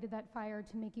ignited that fire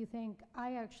to make you think,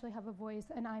 I actually have a voice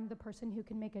and I'm the person who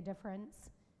can make a difference?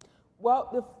 Well,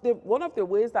 one of the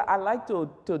ways that I like to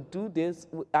do this,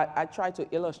 I try to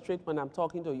illustrate when I'm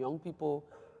talking to young people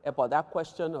about that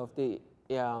question of the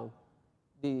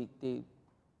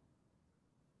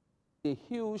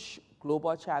huge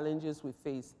global challenges we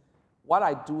face. What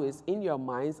I do is, in your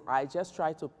minds, I just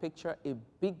try to picture a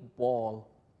big ball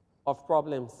of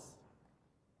problems.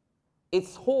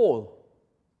 It's whole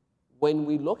when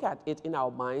we look at it in our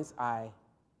mind's eye.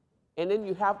 And then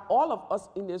you have all of us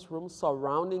in this room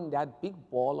surrounding that big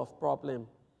ball of problem.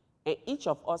 And each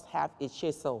of us have a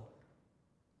chisel.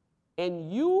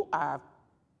 And you are,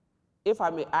 if I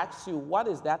may ask you, what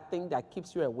is that thing that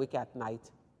keeps you awake at night?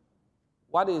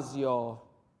 What is your,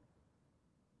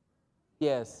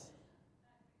 yes?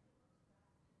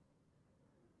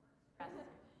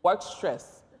 Work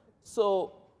stress.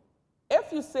 So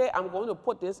if you say, I'm going to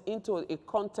put this into a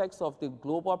context of the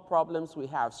global problems we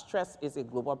have, stress is a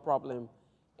global problem.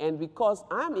 And because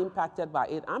I'm impacted by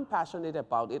it, I'm passionate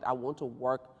about it, I want to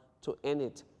work to end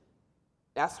it.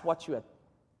 That's what you are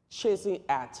chasing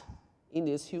at in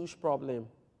this huge problem.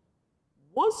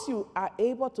 Once you are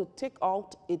able to take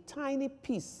out a tiny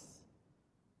piece,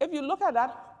 if you look at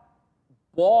that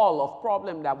ball of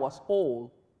problem that was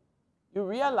whole, you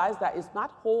realize that it's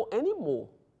not whole anymore.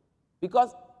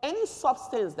 Because any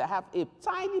substance that have a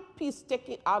tiny piece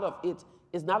taken out of it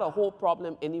is not a whole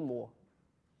problem anymore.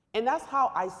 And that's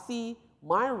how I see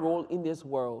my role in this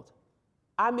world.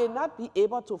 I may not be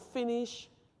able to finish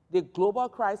the global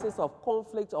crisis of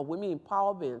conflict or women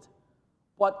empowerment,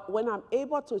 but when I'm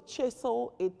able to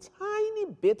chisel a tiny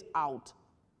bit out,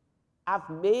 I've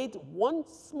made one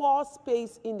small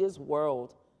space in this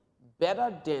world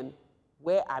better than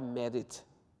where I met it.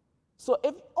 So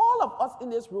if all of us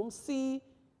in this room see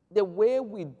the way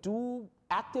we do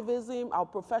activism, our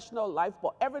professional life,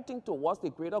 but everything towards the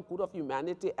greater good of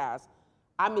humanity as,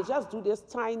 I may just do this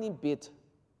tiny bit,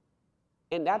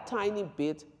 and that tiny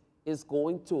bit is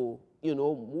going to,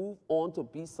 move on to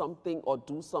be something or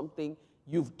do something.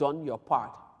 You've done your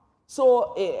part.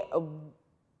 So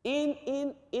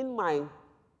in my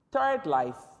third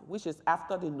life, which is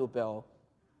after the Nobel,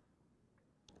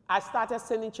 I started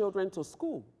sending children to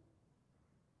school.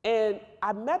 And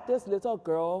I met this little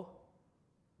girl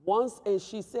once, and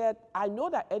she said, I know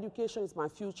that education is my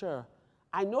future.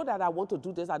 I know that I want to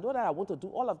do this. I know that I want to do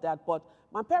all of that, but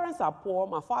my parents are poor,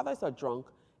 my father is a drunk,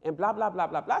 and blah, blah, blah,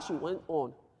 blah, blah. She went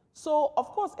on. So, of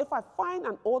course, if I find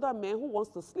an older man who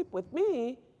wants to sleep with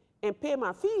me and pay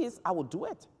my fees, I will do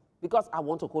it because I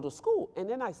want to go to school. And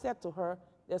then I said to her,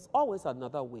 there's always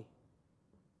another way.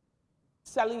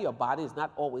 Selling your body is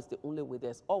not always the only way.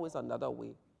 There's always another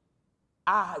way.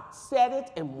 I said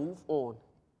it and moved on.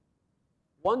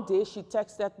 One day she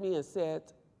texted me and said,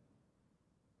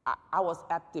 I was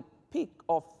at the peak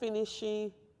of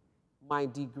finishing my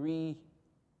degree,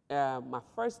 my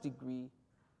first degree,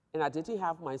 and I didn't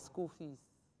have my school fees.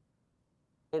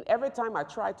 And every time I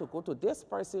tried to go to this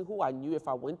person who I knew if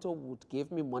I went to would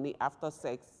give me money after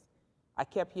sex, I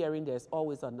kept hearing there's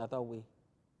always another way.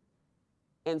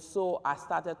 And so I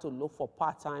started to look for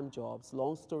part-time jobs.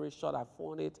 Long story short, I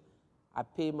found it. I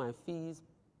paid my fees,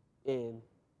 and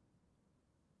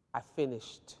I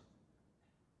finished.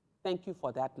 Thank you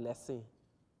for that lesson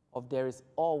of there is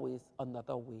always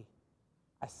another way.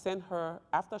 I sent her,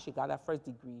 after she got her first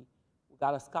degree, we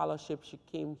got a scholarship. She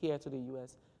came here to the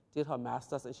US, did her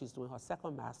master's, and she's doing her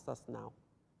second master's now.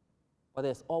 But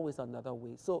there's always another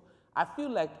way. So I feel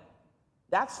like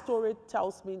that story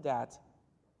tells me that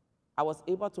I was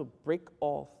able to break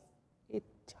off a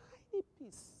tiny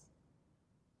piece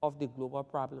of the global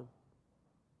problem.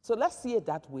 So let's see it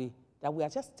that way, that we are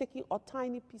just taking our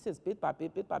tiny pieces bit by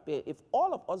bit, bit by bit. If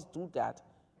all of us do that,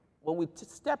 when we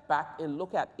step back and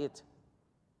look at it,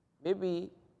 maybe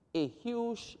a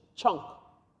huge chunk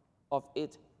of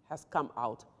it has come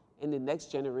out, and the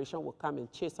next generation will come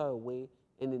and chase her away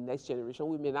in the next generation.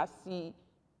 We may not see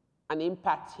an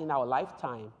impact in our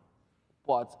lifetime,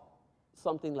 but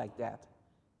something like that.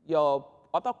 Your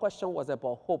other question was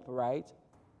about hope, right?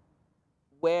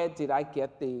 Where did I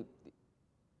get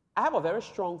I have a very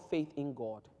strong faith in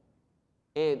God,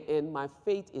 and my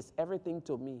faith is everything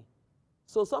to me.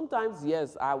 So sometimes,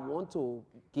 yes, I want to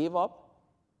give up,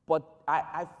 but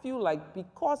I feel like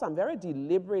because I'm very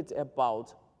deliberate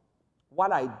about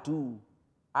what I do,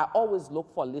 I always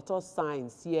look for little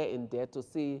signs here and there to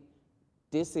say,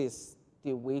 this is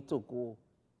the way to go.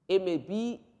 It may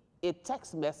be a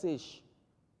text message,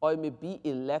 or it may be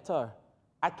a letter.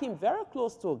 I came very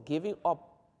close to giving up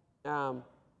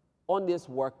on this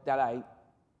work that I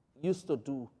used to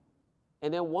do.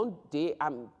 And then one day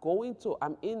I'm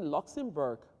in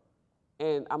Luxembourg,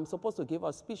 and I'm supposed to give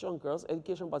a speech on girls'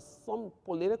 education, but some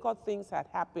political things had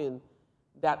happened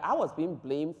that I was being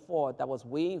blamed for, that was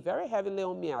weighing very heavily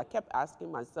on me. And I kept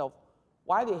asking myself,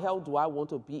 why the hell do I want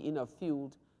to be in a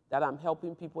field that I'm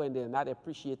helping people and they're not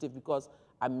appreciative, because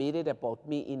I made it about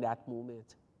me in that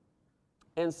moment.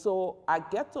 And so I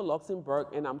get to Luxembourg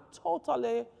and I'm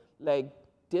totally like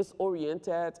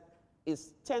disoriented.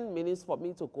 It's 10 minutes for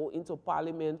me to go into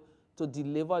Parliament to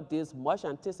deliver this much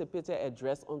anticipated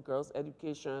address on girls'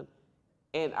 education,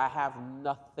 and I have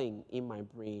nothing in my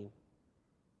brain.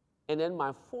 And then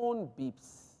my phone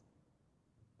beeps,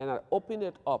 and I open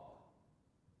it up,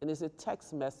 and it's a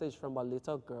text message from a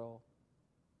little girl.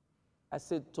 I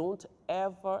said, don't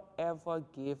ever, ever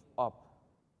give up.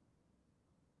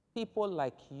 People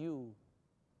like you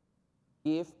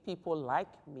give people like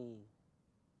me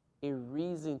a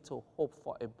reason to hope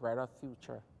for a brighter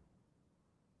future.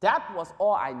 That was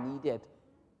all I needed.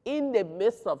 In the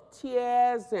midst of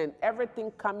tears and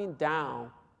everything coming down,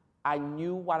 I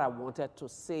knew what I wanted to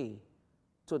say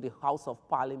to the House of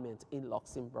Parliament in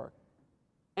Luxembourg.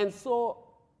 And so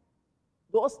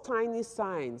those tiny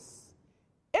signs,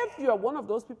 if you're one of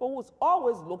those people who's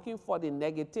always looking for the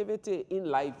negativity in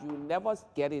life, you never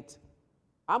get it.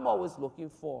 I'm always looking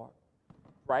for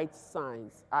bright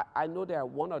signs. I know there are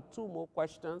one or two more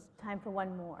questions. Time for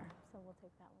one more, so we'll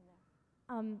take that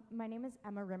one there. My name is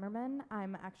Emma Rimmerman.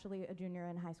 I'm actually a junior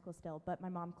in high school still, but my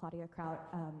mom, Claudia Kraut,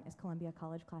 is Columbia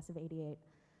College, class of '88.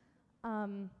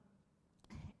 And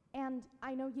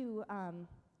I know you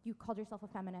called yourself a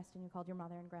feminist, and you called your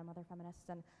mother and grandmother feminists,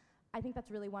 and I think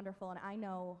that's really wonderful. And I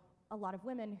know a lot of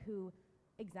women who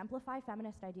exemplify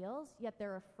feminist ideals, yet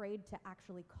they're afraid to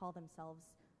actually call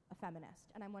themselves a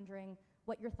feminist. And I'm wondering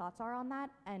what your thoughts are on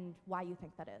that and why you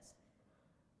think that is.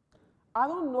 I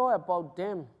don't know about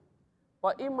them,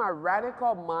 but in my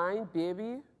radical mind,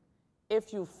 baby,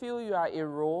 if you feel you are a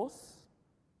rose,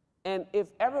 and if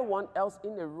everyone else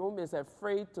in the room is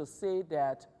afraid to say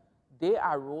that they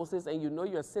are roses, and you know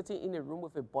you're sitting in a room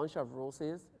with a bunch of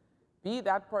roses, be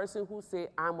that person who say,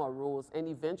 I'm a rose, and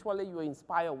eventually you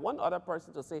inspire one other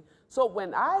person to say. So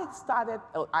when I started,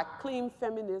 I claimed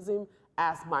feminism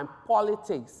as my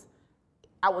politics.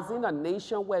 I was in a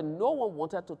nation where no one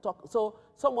wanted to talk. So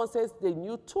someone says they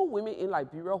knew two women in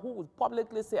Liberia who would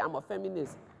publicly say, I'm a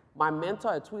feminist. My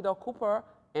mentor at Twitter, Cooper,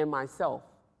 and myself.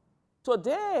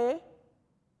 Today,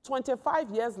 25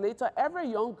 years later, every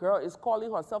young girl is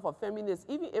calling herself a feminist,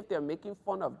 even if they're making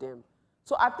fun of them.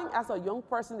 So I think as a young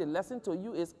person, the lesson to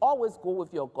you is always go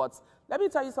with your guts. Let me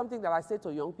tell you something that I say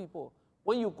to young people.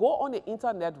 When you go on the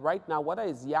internet right now, whether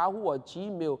it's Yahoo or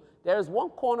Gmail, there is one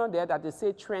corner there that they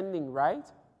say trending,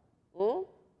 right? Yeah.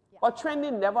 But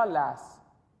trending never lasts.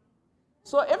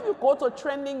 So if you go to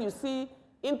trending, you see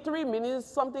in 3 minutes,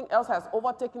 something else has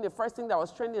overtaken the first thing that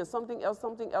was trending, and something else,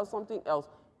 something else, something else.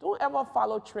 Don't ever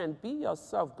follow trend. Be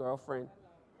yourself, girlfriend.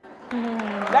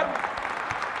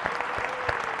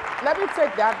 Let me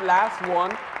take that last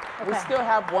one. Okay. We still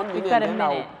have 1 minute. We've got a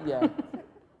minute. Yeah.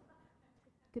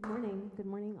 Good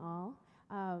morning all.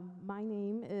 My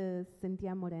name is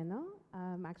Cynthia Moreno.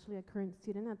 I'm actually a current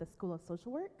student at the School of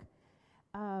Social Work.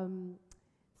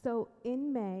 So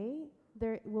in May,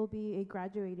 there will be a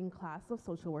graduating class of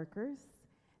social workers.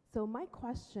 So my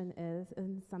question is,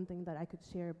 and something that I could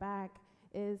share back,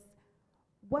 is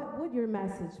what would your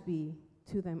message be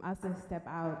to them as they step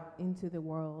out into the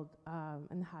world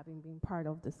and having been part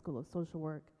of the School of Social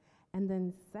Work? And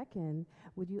then second,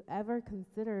 would you ever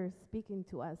consider speaking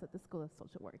to us at the School of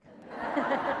Social Work?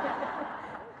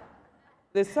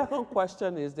 The second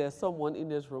question is, there's someone in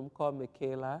this room called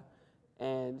Michaela,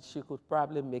 and she could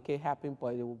probably make it happen,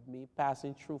 but it would be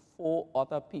passing through 4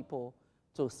 other people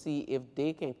to see if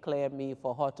they can clear me,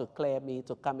 for her to clear me,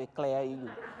 to come and clear you.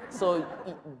 So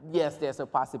yes, there's a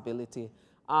possibility.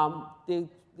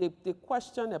 The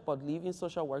question about leaving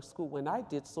social work school, when I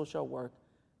did social work,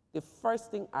 the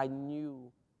first thing I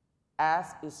knew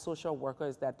as a social worker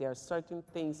is that there are certain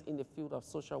things in the field of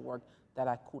social work that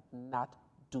I could not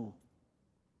do.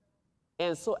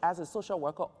 And so as a social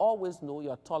worker, always know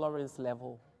your tolerance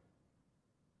level.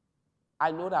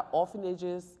 I know that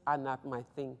orphanages are not my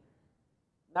thing.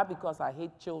 Not because I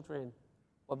hate children,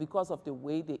 but because of the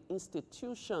way the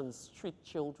institutions treat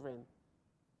children.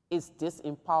 It's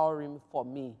disempowering for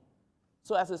me.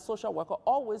 So as a social worker,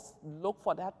 always look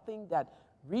for that thing that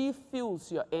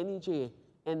refuels your energy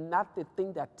and not the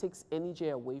thing that takes energy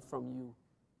away from you.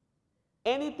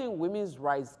 Anything women's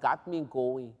rights got me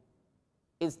going.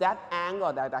 It's that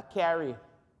anger that I carry,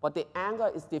 but the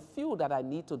anger is the fuel that I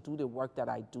need to do the work that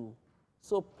I do.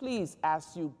 So please,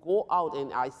 as you go out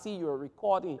and I see you're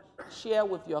recording, share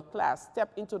with your class,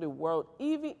 step into the world,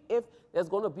 even if there's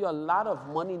going to be a lot of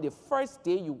money the first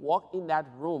day you walk in that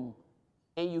room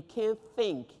and you can't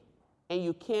think and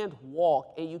you can't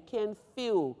walk and you can't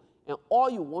feel and all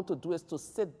you want to do is to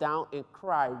sit down and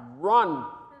cry, run,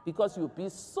 because you'll be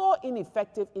so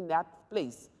ineffective in that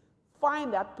place.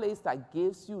 Find that place that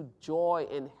gives you joy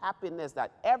and happiness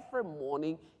that every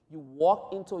morning you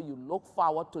walk into, you look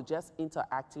forward to just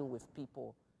interacting with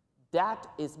people. That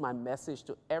is my message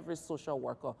to every social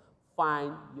worker.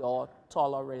 Find your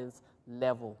tolerance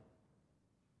level.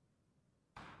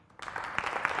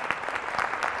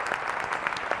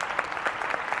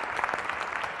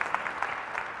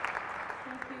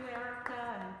 Thank you, Erika,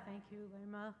 and thank you,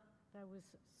 Leymah. That was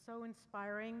so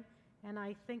inspiring, and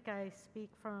I think I speak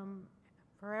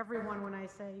for everyone when I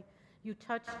say you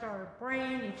touched our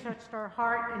brain, you touched our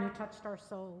heart, and you touched our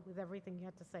soul with everything you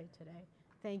had to say today.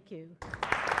 Thank you.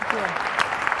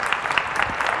 Thank you.